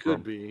really was. He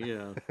could be,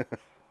 yeah.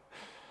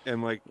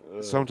 And like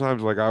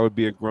sometimes, like I would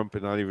be a grump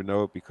and not even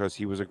know it because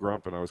he was a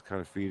grump, and I was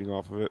kind of feeding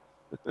off of it.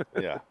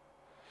 Yeah.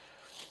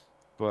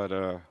 But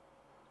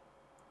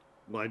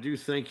Well, I do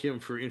thank him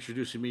for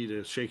introducing me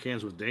to Shake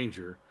Hands with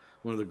Danger,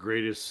 one of the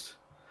greatest,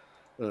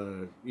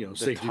 The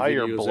safety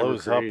tire videos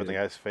blows ever up in the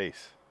created. guy's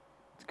face.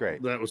 It's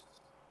great. That was,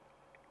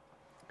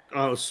 it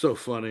was so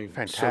funny, so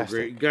Fantastic.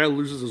 great. Guy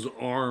loses his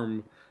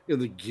arm in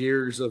the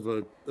gears of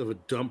a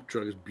dump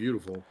truck. It's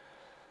beautiful.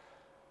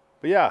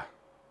 But yeah,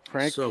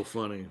 Frank, So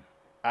funny.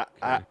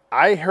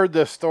 I heard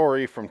this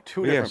story from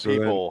two Yeah, different so then-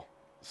 people,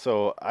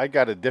 so I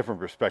got a different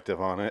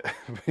perspective on it.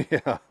 But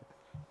yeah.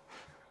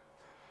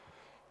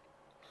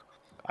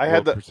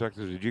 what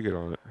perspective did you get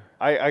on it?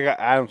 I got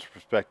Adam's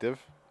perspective,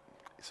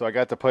 so I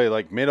got to play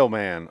like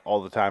middleman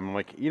all the time. I'm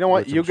like, you know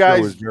what, Which you I'm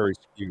sure was guys, very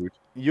skewed.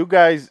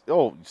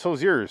 oh,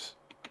 so's yours.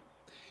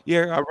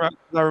 Yeah,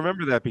 I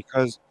remember that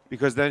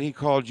because then he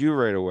called you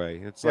right away.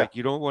 It's Yeah. like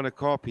you don't want to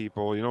call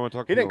people. You don't want to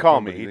talk. He to didn't people on call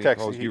phone, me. but He then texted.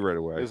 calls you right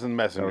away. It was in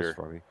That was Messenger.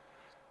 funny.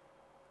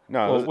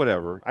 No, it Well, was-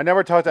 whatever. I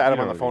never talked to Adam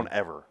You on know the what I phone mean.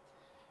 ever.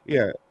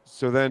 Yeah.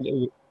 So then,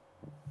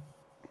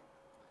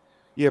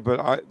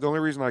 but the only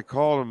reason I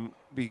called him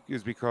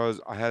is because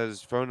I had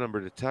his phone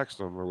number to text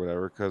him or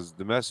whatever. Because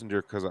the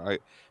messenger,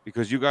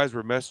 because you guys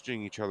were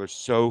messaging each other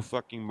so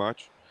fucking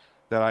much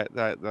that I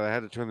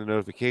had to turn the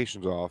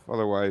notifications off.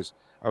 Otherwise,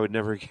 I would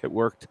never get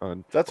work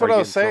done. That's or what I get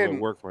was in trouble at saying.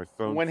 work for my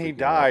phone When he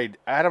freaking out. died,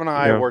 Adam and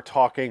I Yeah. were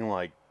talking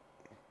like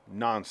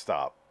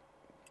nonstop,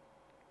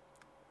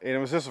 and it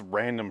was just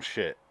random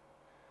shit.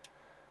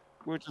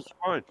 Which is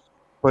fine.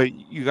 But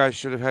you guys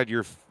should have had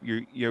your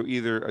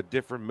either a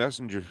different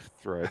messenger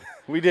thread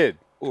We did.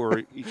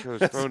 or each other's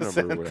That's phone the number or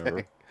same whatever.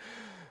 thing.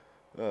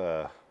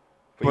 But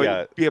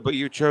But yeah, but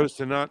you chose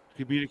to not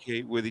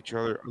communicate with each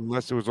other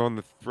unless it was on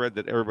the thread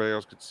that everybody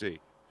else could see.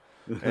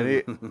 and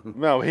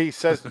he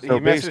says he So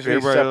messaged basically,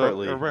 me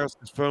separately. everybody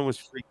else's phone was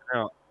freaking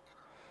out.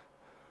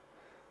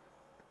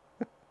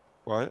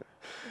 What?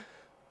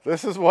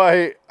 This is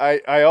why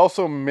I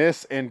also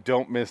miss and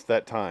don't miss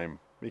that time,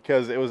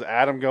 because it was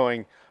Adam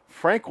going,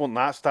 Frank will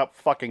not stop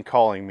fucking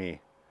calling me.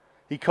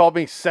 He called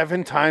me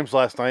 7 times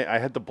last night. I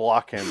had to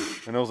block him,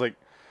 and I was like,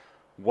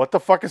 what the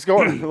fuck is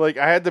going on? Like,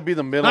 I had to be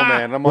the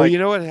middleman. I'm Well, like, you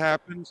know what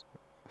happens?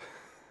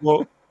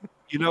 Well,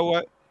 you know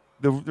what?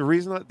 The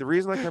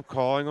reason I kept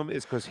calling him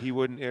is because he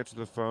wouldn't answer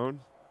the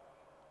phone.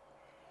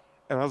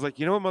 And I was like,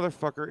 you know what,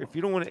 motherfucker? If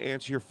you don't want to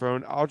answer your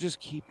phone, I'll just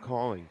keep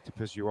calling to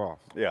piss you off.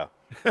 yeah.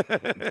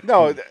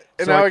 No, and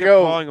So now I I kept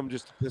go, calling him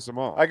just to piss him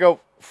off. I go,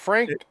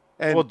 Frank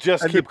And, will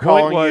just and keep the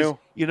point calling was, you.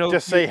 You know,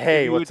 Just say,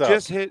 hey, if you what's would up?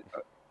 Just hit,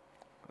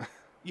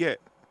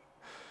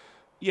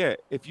 yeah.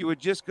 If you would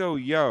just go,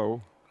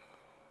 yo,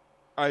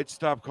 I'd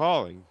stop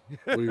calling.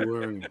 We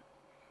weren't.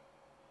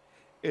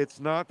 It's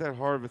not that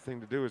hard of a thing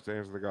to do is to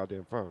answer the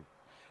goddamn phone.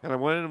 And I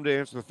wanted him to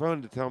answer the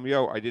phone to tell me,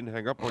 yo, I didn't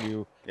hang up on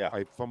you. Yeah.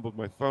 I fumbled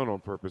my phone on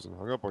purpose and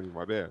hung up on you.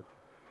 My bad.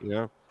 You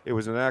know, it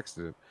was an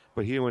accident.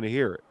 But he didn't want to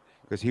hear it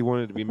because he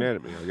wanted to be mad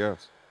at me, I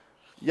guess.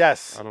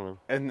 Yes. I don't know.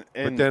 And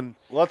But then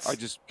let's I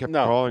just kept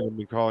no. calling him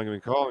and calling him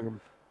and calling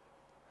him.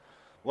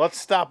 Let's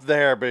stop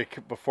there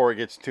before it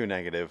gets too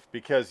negative,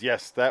 because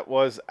yes, that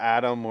was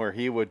Adam, where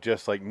he would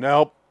just like,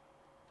 nope,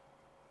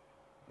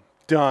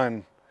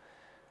 done.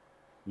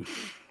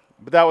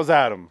 But that was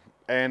Adam,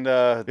 and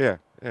Yeah.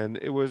 And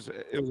it was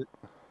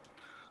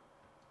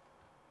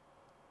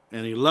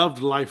And he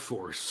loved Life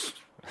Force.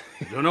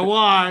 Don't know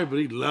why, but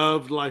he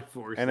loved Life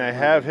Force. and I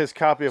have his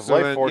copy of so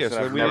Life then, Force, yeah, and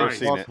so I've we never didn't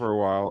seen talk it. for a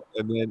while,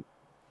 and then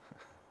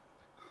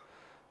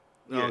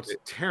No, it's a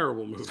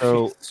terrible movie.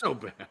 So- It's so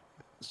bad.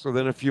 so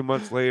then a few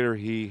months later,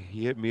 he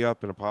hit me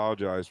up and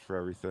apologized for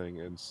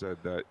everything and said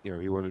that he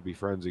wanted to be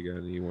friends again.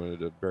 And he wanted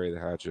to bury the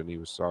hatchet, and he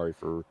was sorry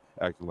for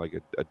acting like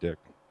a dick.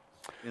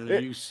 And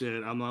then you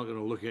said, I'm not going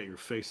to look at your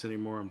face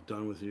anymore. I'm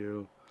done with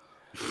you.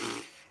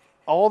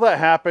 All that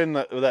happened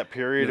that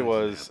period Nothing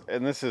was, happened.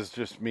 and this is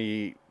just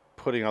me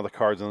putting all the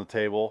cards on the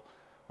table,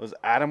 was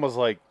Adam was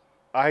like,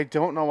 I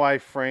don't know why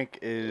Frank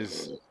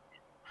is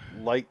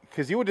like,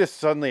 because you would just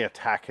suddenly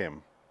attack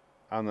him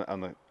on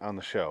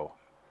the show,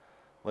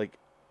 like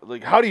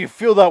how do you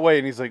feel that way?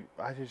 And he's like,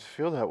 I just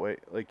feel that way.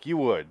 Like you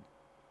would.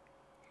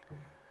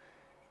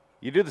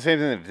 You do the same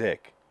thing to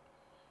Dick.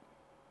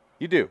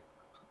 You do.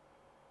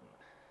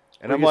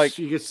 And I'm like,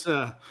 you get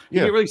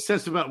Yeah. really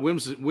sensitive about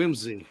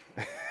whimsy.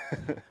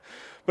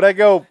 but I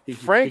go, He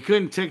Frank.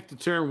 couldn't take the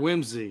term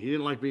whimsy. He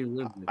didn't like being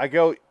whimsy. I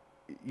go,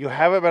 you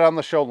haven't been on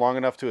the show long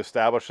enough to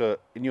establish and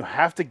you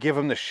have to give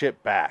him the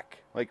shit back.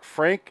 Like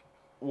Frank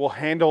will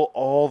handle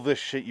all the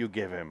shit you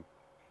give him.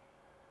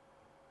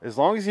 As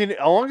long as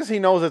he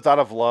knows it's out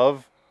of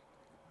love,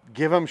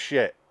 give him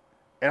shit.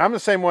 And I'm the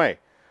same way.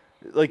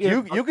 Like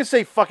Yeah, you can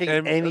say fucking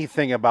and-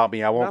 anything about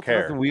me, I won't Not for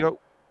care. nothing, we don't.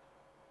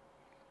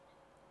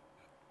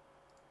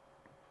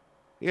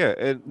 Yeah,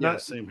 and Yeah,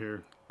 not same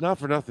here. not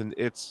for nothing.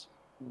 It's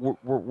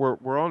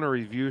we're on a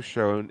review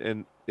show,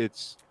 and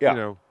it's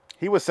Yeah.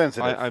 He was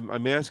sensitive.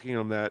 I'm asking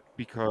him that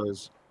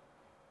because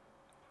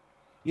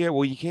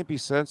well, you can't be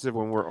sensitive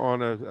when we're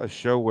on a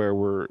show where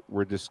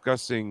we're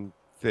discussing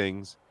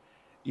things.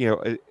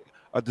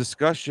 A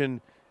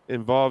discussion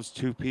involves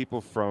two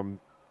people from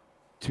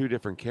two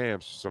different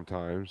camps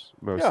sometimes,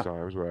 most Yeah.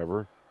 times,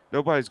 whatever.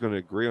 Nobody's going to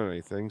agree on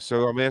anything.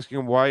 So I'm asking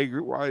him why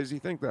does he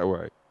think that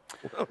way?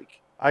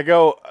 I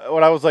go,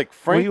 when I was like, What do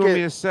Frank, you want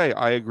me to say?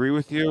 I agree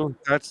with you.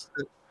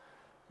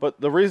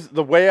 but the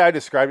way I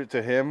described it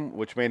to him,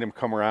 which made him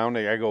come around,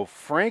 I go,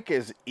 Frank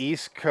is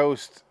East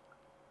Coast,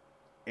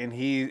 and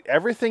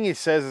everything he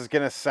says is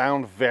gonna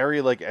sound very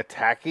like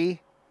attacky,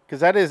 because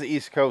that is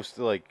East Coast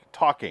like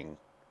talking.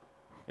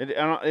 It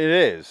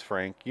is,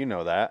 Frank. You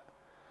know that.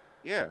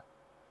 Yeah.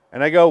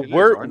 And I go, It is,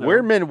 we're I know. we're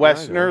Yeah, I know.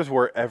 Midwesterners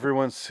where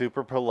everyone's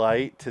super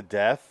polite to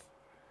death,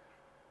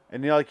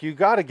 and you're like, you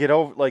got to get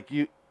over like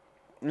you.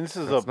 And this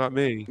is That's not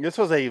me. This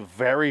was a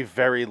very,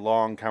 very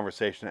long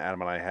conversation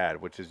Adam and I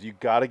had, which is you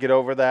got to get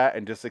over that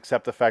and just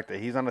accept the fact that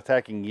he's not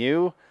attacking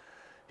you.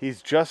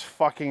 He's just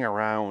fucking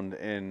around,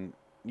 and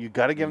you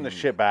got to give him the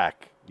shit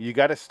back. You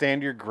got to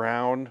stand your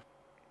ground,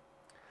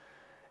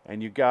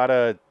 and you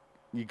gotta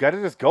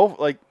just go.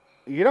 Like,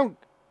 you don't.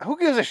 Who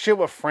gives a shit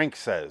what Frank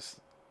says?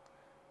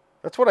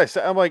 That's what I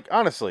said. I'm like,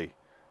 honestly,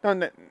 no,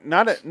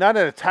 not an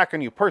attack on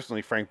you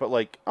personally, Frank, but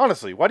like,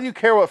 honestly, why do you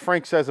care what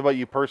Frank says about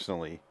you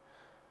personally?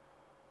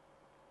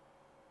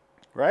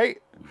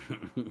 Right?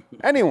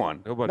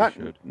 Anyone. Nobody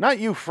should. Not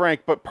you,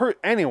 Frank, but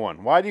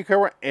anyone. Why do you care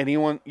what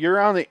anyone?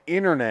 You're on the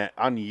internet,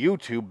 on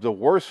YouTube, the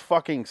worst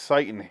fucking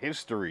site in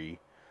history.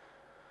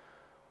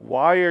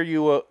 Why are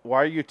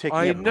you taking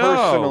I it know.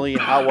 personally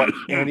what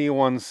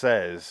anyone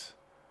says?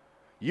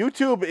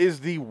 YouTube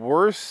is the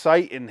worst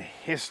site in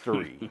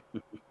history.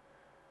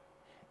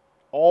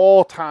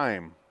 all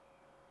time.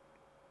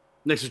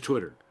 Next to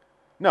Twitter.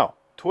 No,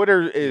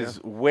 Twitter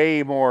is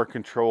way more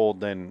controlled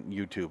than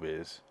YouTube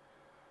is.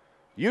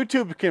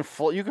 YouTube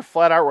you can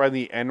flat out write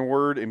the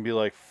N-word and be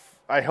like,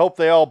 I hope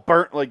they all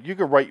burnt. Like, you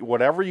can write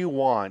whatever you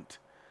want.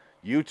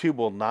 YouTube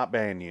will not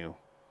ban you.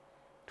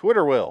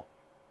 Twitter will.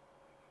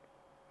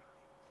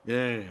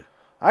 Yeah.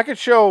 I could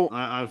show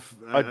a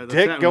that's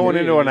dick happened going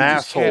to me. into an You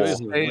just asshole. can't Just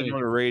say it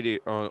on a radio,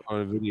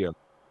 on a video.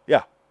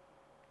 Yeah.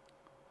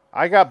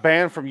 I got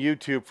banned from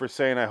YouTube for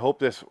saying I hope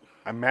this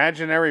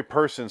imaginary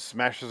person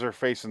smashes her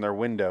face in their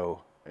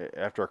window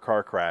after a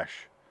car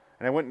crash.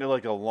 And I went into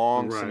like a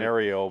long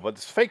scenario, but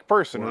this fake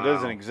person who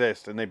doesn't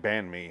exist, and they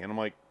banned me. And I'm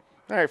like,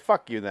 all right,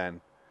 fuck you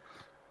then.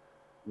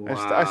 Wow.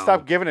 I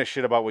stopped giving a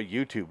shit about what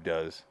YouTube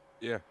does.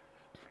 Yeah.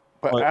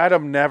 But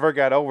Adam never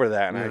got over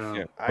that,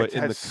 and I in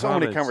had the so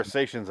many comments-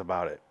 conversations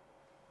about it.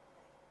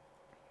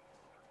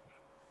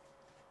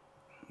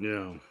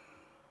 Yeah.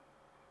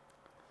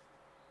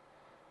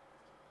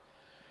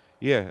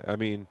 Yeah, I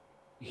mean,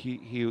 he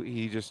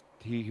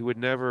would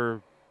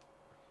never.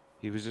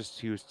 He was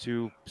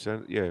too he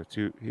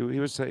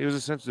was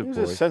a sensitive He was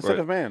boy. a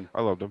sensitive but man.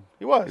 I loved him.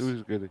 He was. He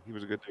was good. He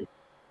was a good dude.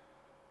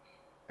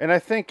 And I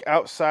think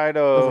outside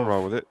Nothing of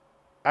wrong with it.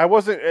 I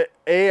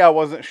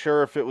wasn't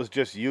sure if it was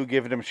just you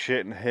giving him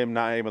shit and him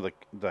not able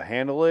to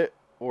handle it,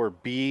 or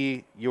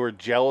B, you were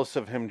jealous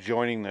of him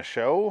joining the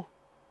show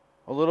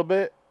a little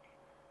bit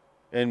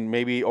and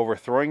maybe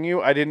overthrowing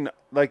you. I didn't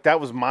like that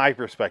was my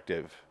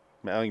perspective.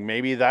 Like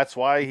maybe that's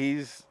why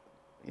he's,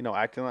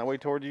 acting that way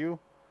toward you.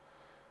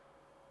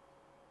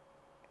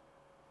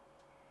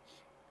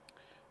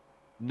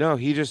 No,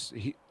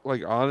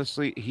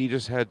 honestly, he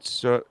just had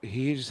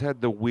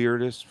the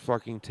weirdest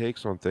fucking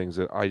takes on things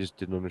that I just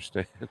didn't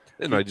understand,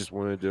 and I just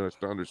wanted to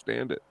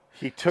understand it.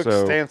 He took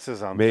So,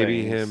 stances on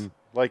maybe things. him,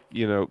 like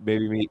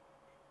maybe me.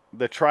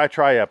 the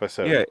try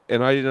episode. Yeah,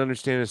 and I didn't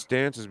understand his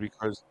stances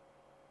because.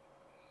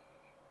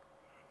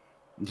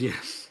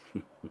 Yes.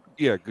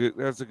 Yeah, good.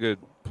 That's a good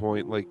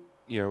point. Like,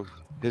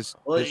 his.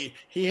 Well, his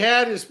he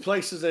had his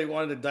places that he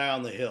wanted to die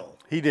on the hill.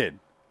 He did.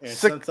 And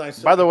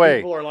sometimes, by the way,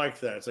 people are like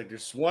that. It's like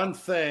there's one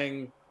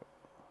thing.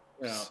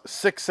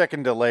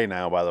 6-second delay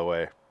now. By the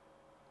way,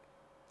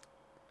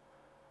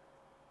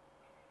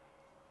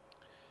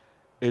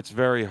 it's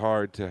very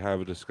hard to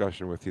have a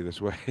discussion with you this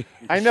way.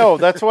 I know.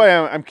 That's why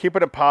I'm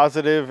keeping it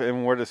positive,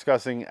 and we're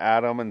discussing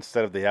Adam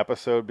instead of the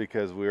episode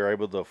because we were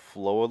able to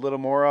flow a little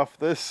more off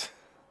this.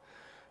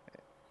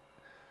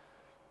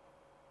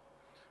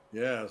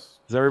 Yes.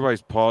 Because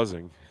everybody's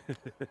pausing.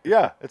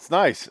 Yeah, it's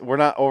nice. We're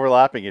not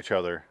overlapping each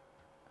other.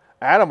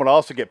 Adam would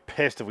also get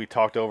pissed if we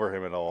talked over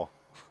him at all.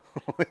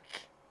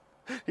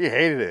 He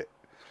hated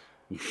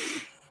it.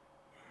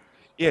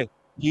 Yeah,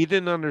 he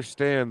didn't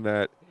understand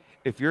that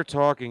if you're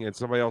talking and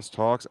somebody else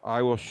talks,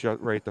 I will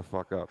shut right the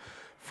fuck up.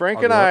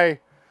 Frank and I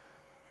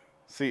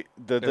see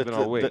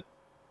the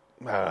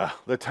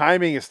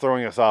timing is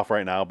throwing us off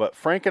right now, but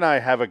Frank and I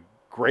have a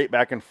great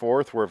back and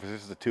forth where if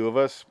this is the two of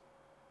us,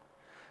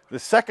 the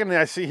second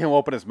I see him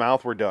open his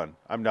mouth, we're done.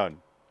 I'm done.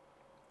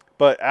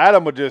 But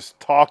Adam would just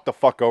talk the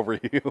fuck over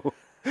you,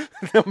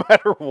 no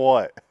matter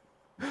what.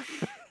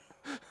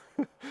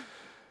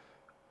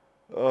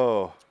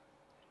 Oh.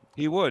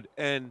 He would,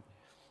 and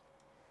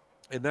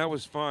that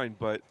was fine.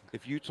 But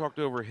if you talked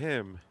over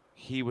him,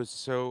 he was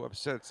so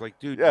upset. It's like,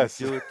 dude,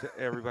 yes. You do it to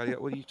everybody.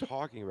 What are you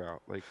talking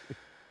about? Like,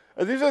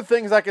 and these are the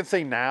things I can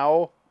say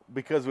now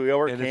because we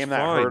overcame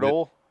that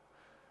hurdle.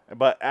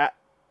 But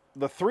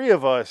the three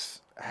of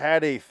us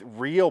had a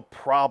real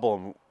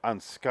problem on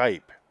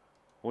Skype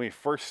when we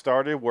first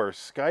started, where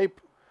Skype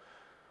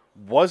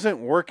wasn't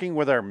working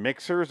with our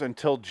mixers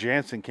until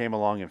Jansen came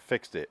along and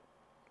fixed it.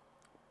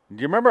 Do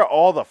you remember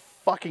all the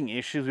fucking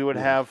issues we would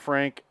have,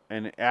 Frank?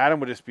 And Adam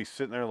would just be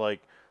sitting there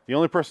like the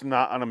only person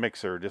not on a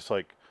mixer, just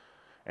like,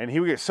 and he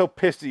would get so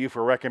pissed at you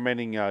for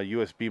recommending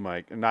USB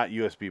mic, not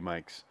USB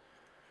mics.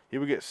 He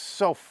would get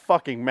so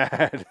fucking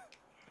mad.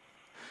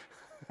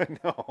 I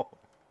know.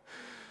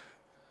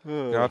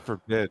 God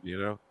forbid,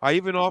 I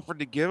even offered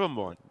to give him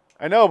one.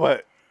 I know,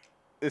 but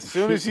as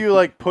soon as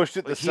you pushed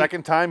it the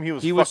second time, he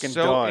was fucking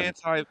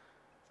done.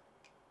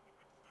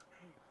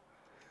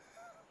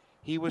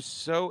 He was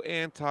so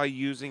anti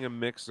using a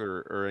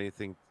mixer or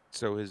anything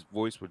so his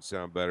voice would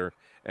sound better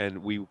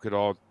and we could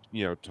all,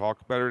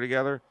 talk better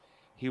together.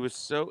 He was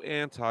so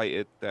anti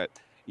it that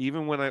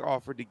even when I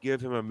offered to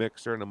give him a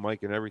mixer and a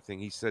mic and everything,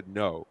 he said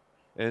no.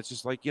 And it's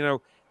just like,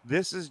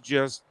 this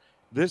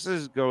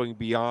is going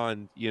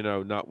beyond,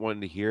 not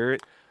wanting to hear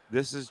it.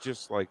 This is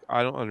just like,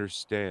 I don't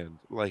understand.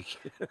 Like,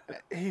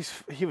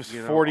 he was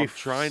 40.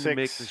 Trying to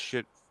make the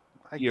shit,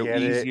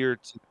 get easier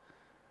to.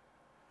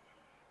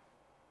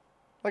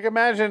 Like,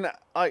 imagine,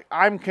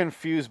 I'm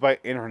confused by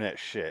internet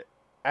shit.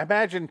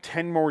 Imagine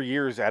 10 more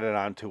years added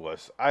on to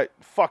us.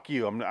 Fuck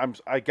you.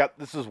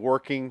 This is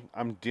working.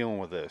 I'm dealing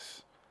with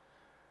this.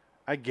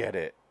 I get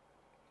it.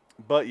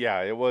 But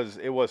yeah, it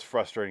was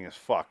frustrating as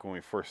fuck when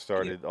we first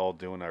started all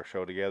doing our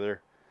show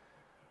together.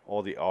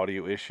 All the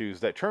audio issues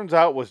that turns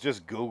out was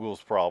just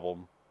Google's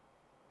problem.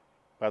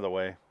 By the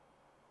way.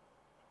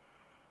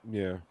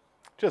 Yeah.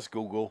 Just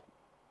Google.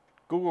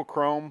 Google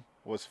Chrome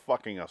was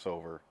fucking us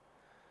over.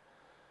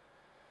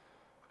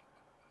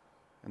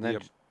 And then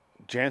Yep.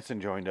 Jansen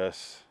joined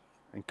us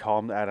and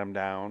calmed Adam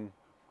down.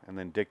 And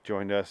then Dick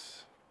joined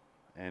us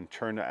and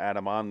turned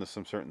Adam on to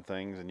some certain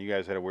things. And you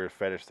guys had a weird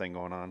fetish thing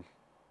going on.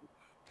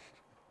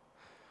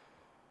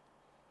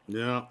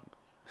 Yeah.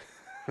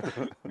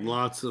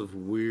 Lots of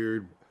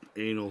weird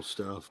anal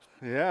stuff.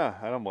 Yeah,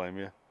 I don't blame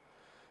you.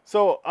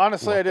 So,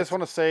 honestly, I just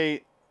want to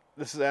say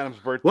this is Adam's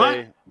birthday.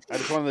 What? I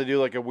just wanted to do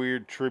like a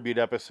weird tribute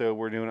episode.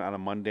 We're doing it on a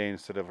Monday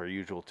instead of our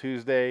usual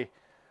Tuesday.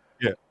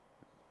 Yeah.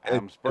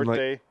 Adam's And, like,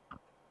 birthday.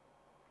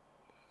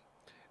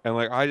 And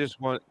like I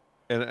just want,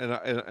 and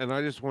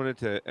I just wanted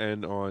to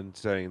end on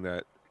saying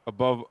that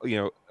above,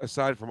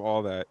 aside from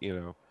all that,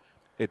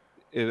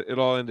 it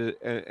all ended,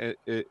 and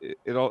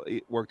it all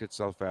worked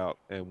itself out,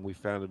 and we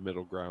found a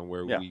middle ground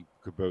where Yeah. we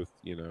could both,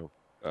 Yeah,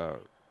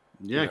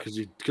 Yeah.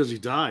 because he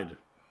died.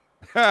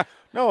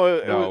 No,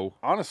 it No.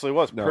 honestly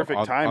was no,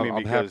 perfect timing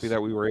I'm because happy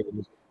that we were able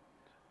to.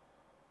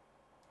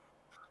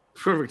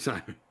 Perfect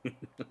timing.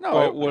 no,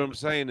 Well, it- what I'm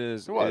saying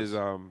is, it was.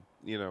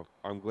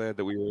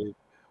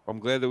 I'm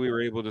glad that we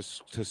were able to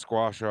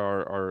squash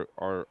our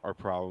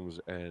problems,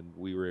 and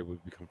we were able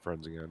to become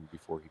friends again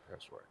before he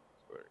passed away.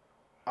 So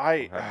I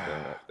I'm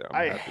happy that- I'm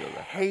I happy with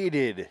that.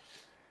 hated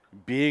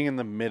being in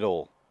the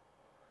middle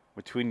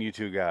between you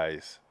two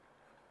guys.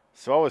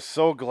 So I was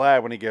so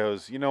glad when he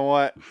goes, you know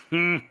what?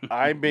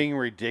 I'm being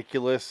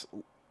ridiculous.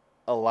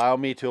 Allow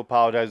me to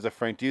apologize to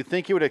Frank. Do you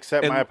think he would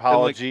accept And- my and, like-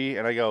 apology?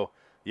 And I go,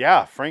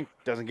 yeah, Frank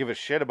doesn't give a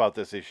shit about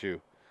this issue.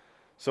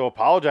 So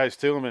apologize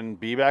to him and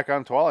be back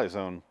on Twilight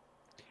Zone.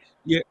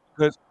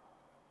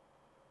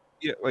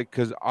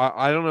 Because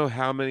I don't know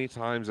how many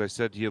times I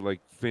said to you, like,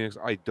 Phoenix,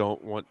 I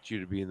don't want you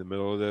to be in the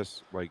middle of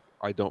this. Like,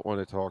 I don't want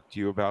to talk to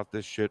you about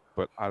this shit,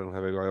 but I don't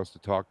have anybody else to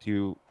talk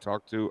to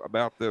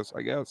about this,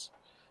 I guess,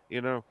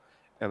 and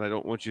I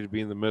don't want you to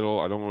be in the middle.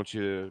 I don't want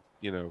you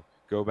to,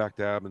 go back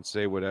to Ab and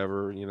say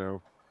whatever,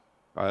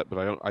 but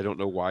I don't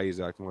know why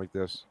he's acting like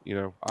this,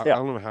 Yeah. I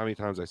don't know how many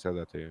times I said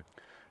that to you.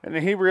 And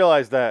he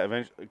realized that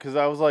eventually because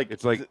I was like,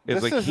 It's like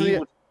this it's like is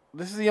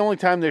this is the only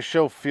time this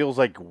show feels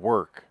like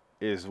work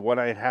is when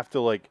I have to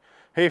like,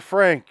 hey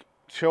Frank,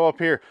 show up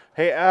here.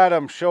 Hey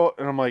Adam, show up.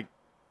 And I'm like,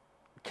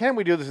 can't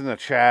we do this in the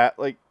chat?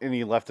 Like, and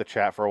he left the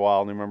chat for a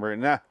while. And remember,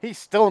 nah, he's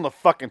still in the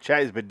fucking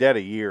chat. He's been dead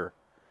a year.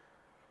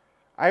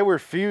 I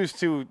refuse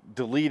to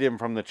delete him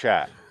from the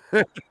chat.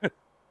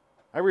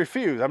 I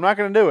refuse. I'm not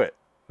going to do it.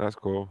 That's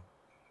cool.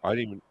 I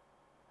didn't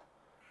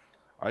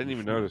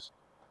even notice.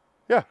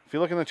 Yeah, if you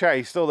look in the chat,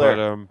 he's still there.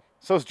 But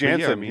So's yeah, I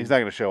Jansen. mean- He's not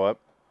going to show up.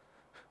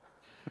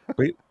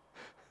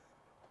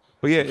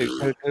 But yeah,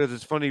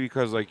 it's funny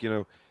because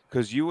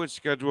because you would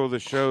schedule the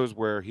shows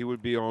where he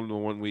would be on the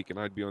one week and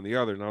I'd be on the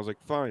other, and I was like,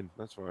 fine,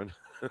 that's fine.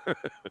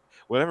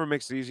 Whatever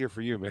makes it easier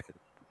for you, man.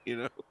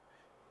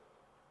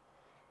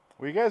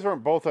 Well, you guys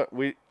weren't both.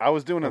 I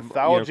was doing You know,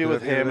 anthology 'cause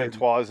with at the end of him the and day-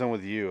 Twilight Zone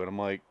with you, and I'm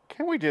like,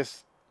 can we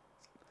just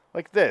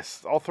like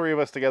this? All three of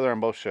us together on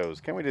both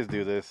shows. Can we just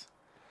do this?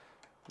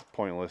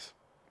 Pointless.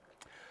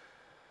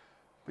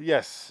 But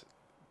yes,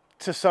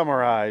 to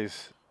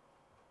summarize,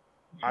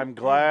 I'm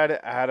glad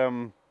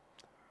Adam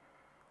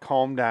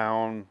calmed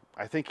down.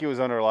 I think he was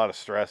under a lot of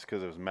stress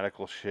because it was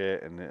medical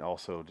shit and then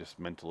also just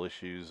mental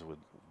issues with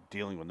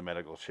dealing with the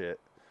medical shit.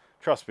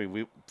 Trust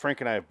me,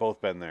 Frank and I have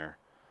both been there.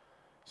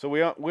 So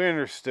we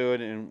understood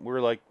and we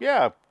were like,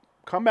 yeah,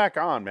 come back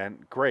on,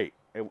 man. Great.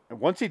 And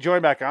once he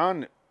joined back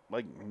on,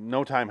 like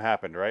no time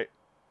happened, right?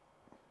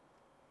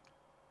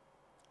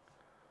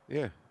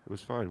 Yeah, it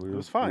was fine. It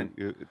was fine.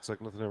 It's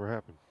like nothing ever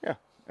happened.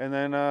 And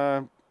then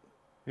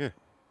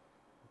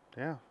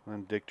Yeah.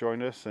 and Dick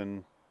joined us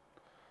and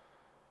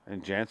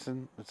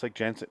Jansen. It's like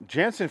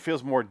Jansen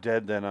feels more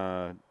dead than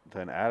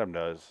Adam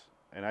does.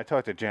 And I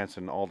talk to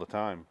Jansen all the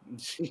time.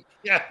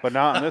 Yeah. But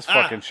not on this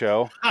fucking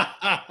show.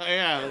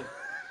 Yeah.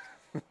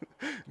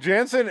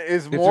 Jansen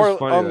is It's more just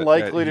funny that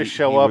unlikely to he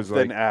show up was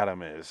than like-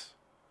 Adam is.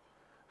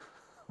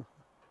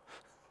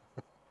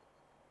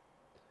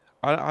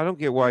 I don't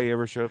get why he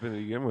ever showed up to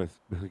begin with.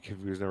 Like, if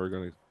he was never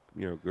going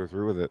to, go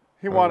through with it.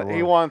 He I don't know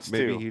he why. wants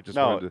Maybe to. he just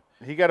no, wanted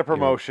he got a to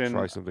promotion.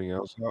 try something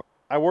else out.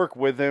 I work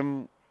with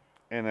him,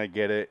 and I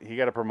get it. He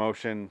got a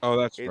promotion. Oh,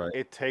 that's it, right.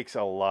 it takes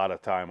a lot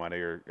of time out of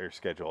your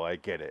schedule. I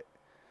get it.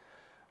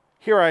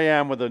 Here I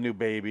am with a new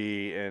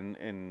baby,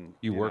 and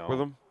You work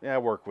with him? Yeah, I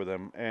work with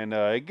him, and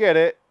I get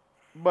it.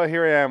 But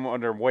here I am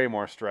under way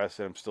more stress,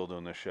 and I'm still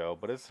doing this show.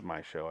 But it's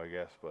my show, I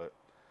guess. But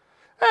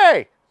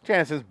hey,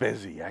 Jansen's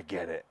busy. I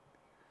get it.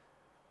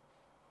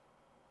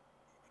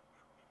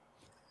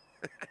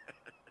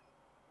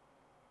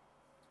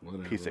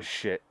 Whatever. Piece of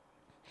shit.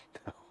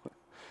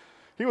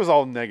 He was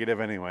all negative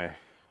anyway.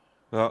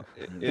 Well,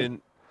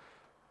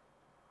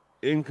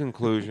 in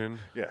conclusion,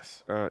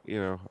 Yes.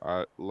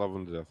 I love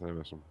him to death and I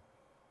miss him.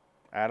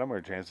 Adam or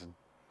Jansen?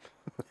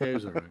 Yeah,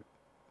 he's all right.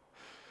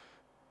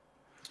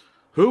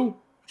 Who?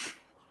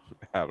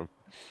 Adam.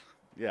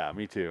 Yeah,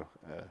 me too.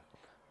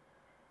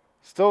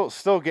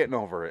 Still getting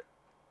over it.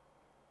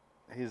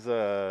 He's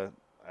I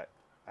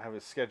I have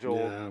it scheduled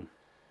Yeah.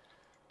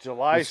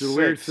 July 6th. It's a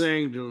weird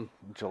thing.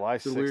 July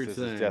It's a 6th weird is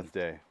his thing. death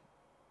day.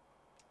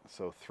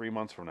 So 3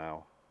 months from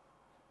now.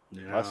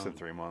 Yeah. Less than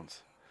 3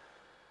 months.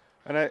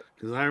 And I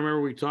Because I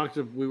remember we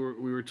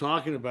were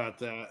talking about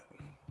that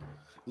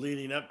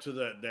leading up to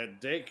that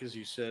date. Because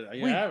you said, I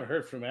haven't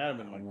heard from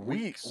Adam in like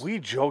weeks. we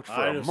joked for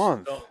I a just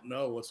month. don't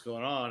know what's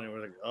going on, and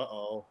we're like,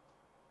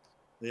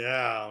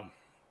 yeah.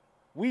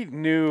 We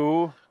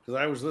knew. Because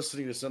I was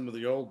listening to some of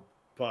the old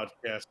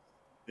podcasts.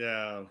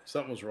 Yeah,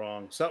 something was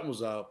wrong. Something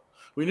was up.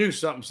 We knew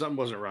something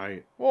wasn't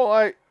right.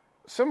 Well,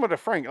 similar to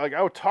Frank, like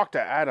I would talk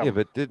to Adam Yeah,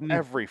 but didn't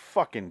every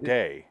fucking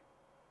day.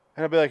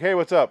 And I'd be like, hey,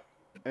 what's up?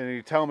 And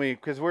he'd tell me,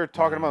 because we're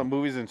talking about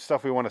movies and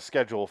stuff we want to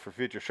schedule for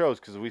future shows,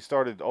 because we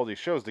started all these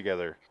shows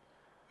together.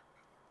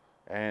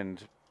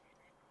 And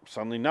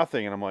suddenly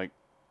nothing. And I'm like,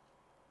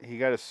 he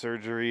got his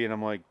surgery, and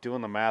I'm like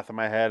doing the math in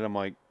my head. And I'm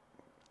like,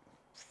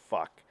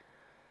 fuck.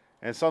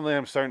 And suddenly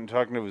I'm starting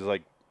talking to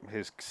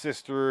his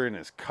sister and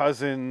his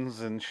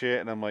cousins and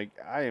shit. And I'm like,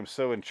 I am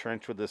so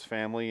entrenched with this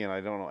family, and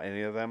I don't know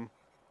any of them.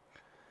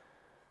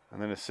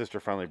 And then his sister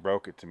finally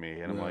broke it to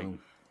me. And I'm like,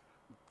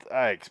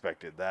 I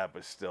expected that,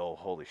 but still,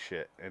 holy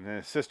shit. And then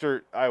his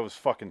sister, I was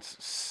fucking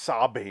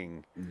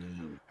sobbing.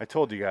 I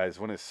told you guys,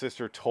 when his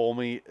sister told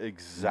me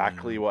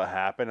exactly what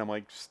happened, I'm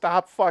like,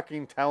 stop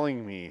fucking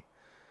telling me.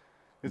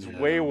 It's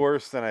way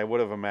worse than I would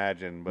have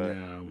imagined, but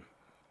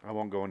I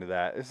won't go into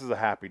that. This is a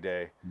happy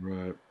day.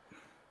 Right.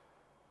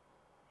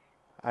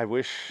 I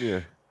wish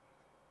he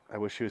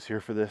was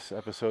here for this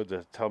episode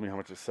to tell me how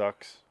much it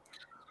sucks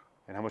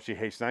and how much he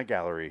hates Night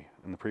Gallery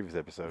in the previous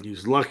episode.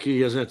 He's lucky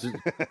he doesn't have to.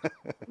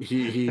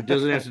 he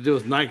doesn't have to deal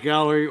with Night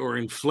Gallery or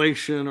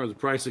inflation or the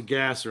price of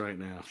gas right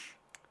now.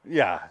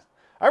 Yeah,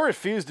 I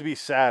refuse to be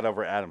sad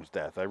over Adam's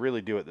death. I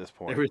really do at this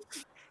point.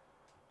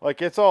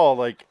 Like it's all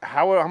like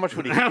how much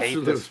would he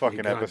hate this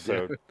fucking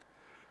episode?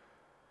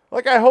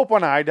 Like I hope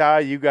when I die,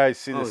 you guys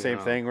see the same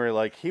thing where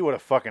like he would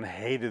have fucking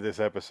hated this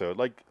episode.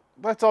 Like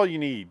that's all you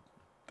need.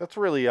 That's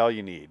really all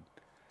you need.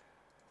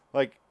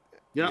 Like.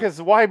 Yeah.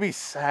 Because why be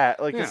sad?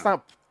 Like it's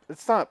not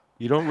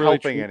you don't really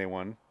helping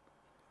anyone.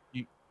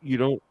 You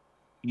don't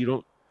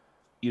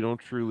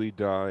truly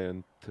die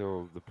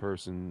until the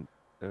person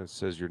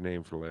says your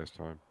name for the last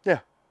time. Yeah.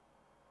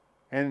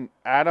 And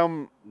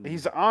Adam,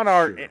 he's on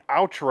our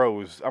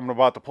outros. I'm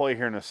about to play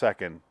here in a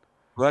second.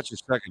 Well, that's your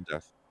second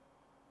death.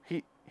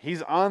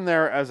 He's on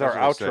there as our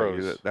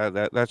outros.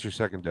 That's your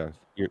second death.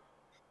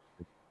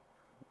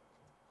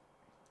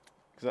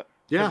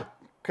 Yeah.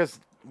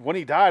 Because when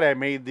he died, I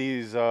made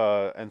these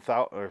the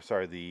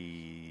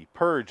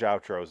Purge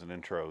outros and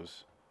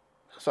intros.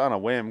 Just on a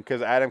whim,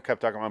 because Adam kept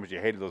talking about how much he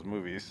hated those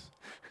movies.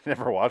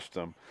 Never watched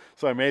them.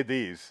 So I made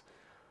these.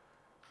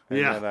 And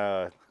then,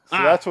 so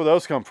that's where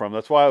those come from.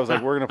 That's why I was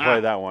like, we're going to play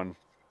that one.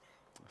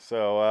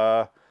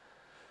 So,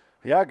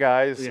 yeah,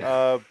 guys.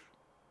 I'm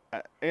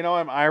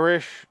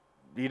Irish.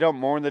 You don't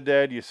mourn the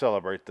dead, you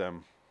celebrate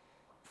them.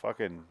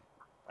 Fucking,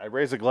 I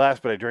raise a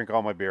glass, but I drink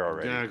all my beer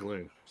already.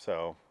 Exactly.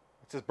 So...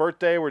 It's his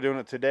birthday. We're doing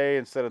it today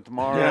instead of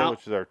tomorrow,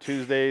 which is our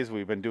Tuesdays.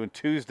 We've been doing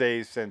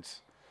Tuesdays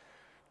since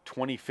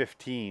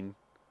 2015.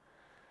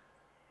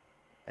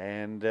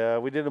 And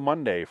we did a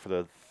Monday for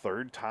the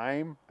third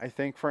time, I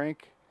think,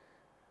 Frank.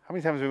 How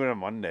many times have we been on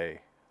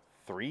Monday?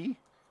 3?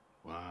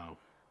 Wow.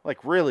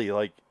 Like, really,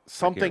 like,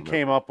 something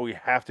came up, we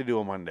have to do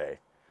a Monday.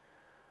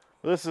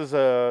 This is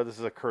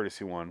a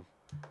courtesy one.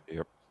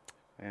 Yep.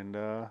 And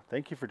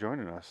thank you for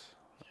joining us,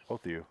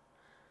 both of you.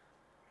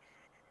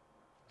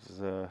 This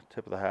is a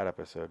tip of the hat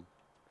episode.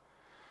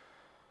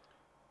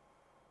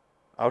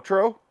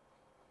 Outro?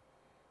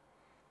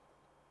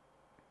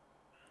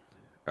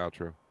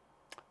 Outro.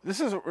 This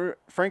is,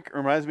 Frank,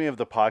 reminds me of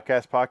the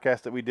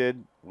podcast that we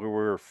did where we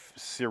were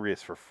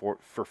serious for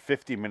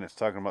 50 minutes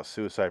talking about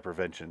suicide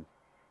prevention.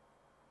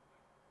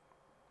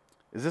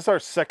 Is this our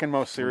second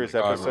most serious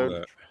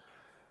episode?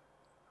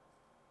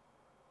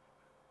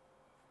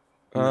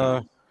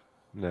 No.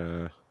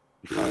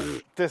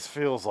 This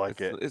feels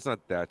like it. It's not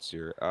that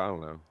serious. I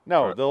don't know.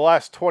 No, the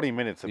last 20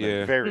 minutes have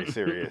been very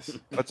serious.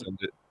 Let's end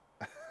it.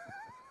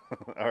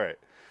 All right.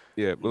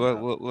 Yeah, but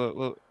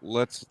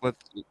let's wrap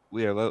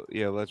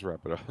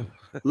it up.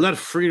 Let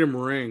freedom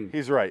ring.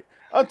 He's right.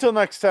 Until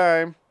next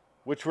time,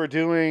 which we're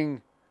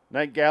doing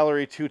Night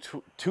Gallery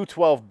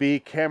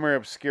 212B, Camera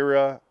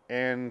Obscura,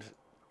 and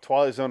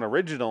Twilight Zone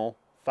Original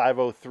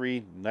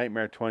 503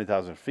 Nightmare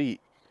 20,000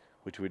 Feet,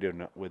 which we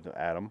did with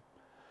Adam.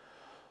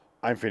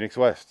 I'm Phoenix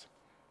West.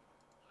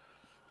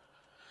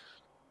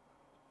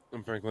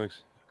 I'm Frank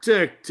Links.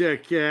 Tick,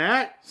 tick,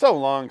 cat. So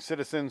long,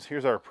 citizens.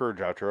 Here's our Purge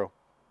outro.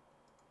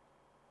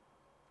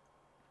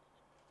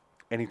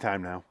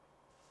 Anytime now.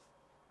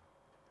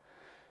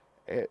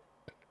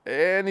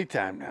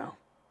 Anytime now.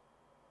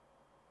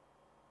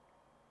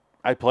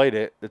 I played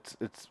it. It's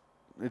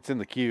in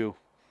the queue.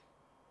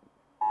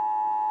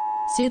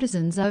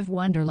 Citizens of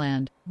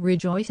Wonderland,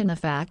 rejoice in the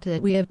fact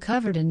that we have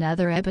covered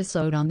another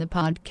episode on the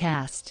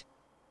podcast.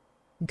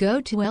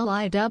 Go to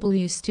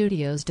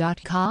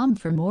liwstudios.com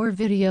for more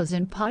videos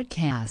and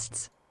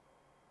podcasts.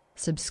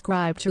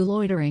 Subscribe to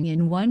Loitering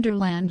in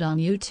Wonderland on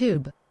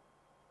YouTube.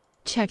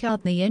 Check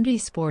out the Indie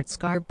Sports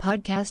Garb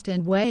podcast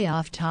and Way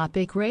Off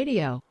Topic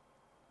Radio.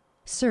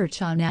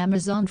 Search on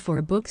Amazon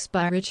for books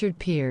by Richard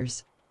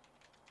Pierce.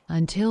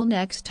 Until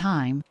next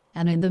time,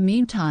 and in the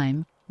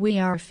meantime, we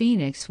are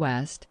Phoenix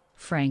West,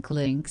 Frank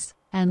Lynx,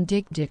 and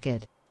Dick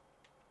Dickett.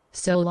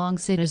 So long,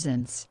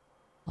 citizens.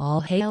 All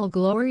hail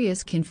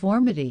glorious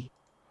conformity.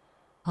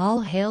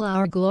 All hail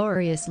our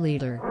glorious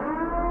leader.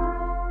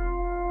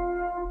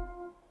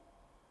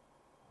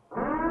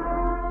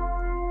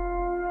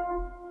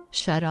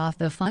 Shut off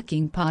the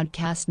fucking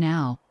podcast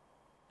now.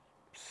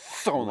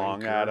 So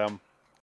long, Adam.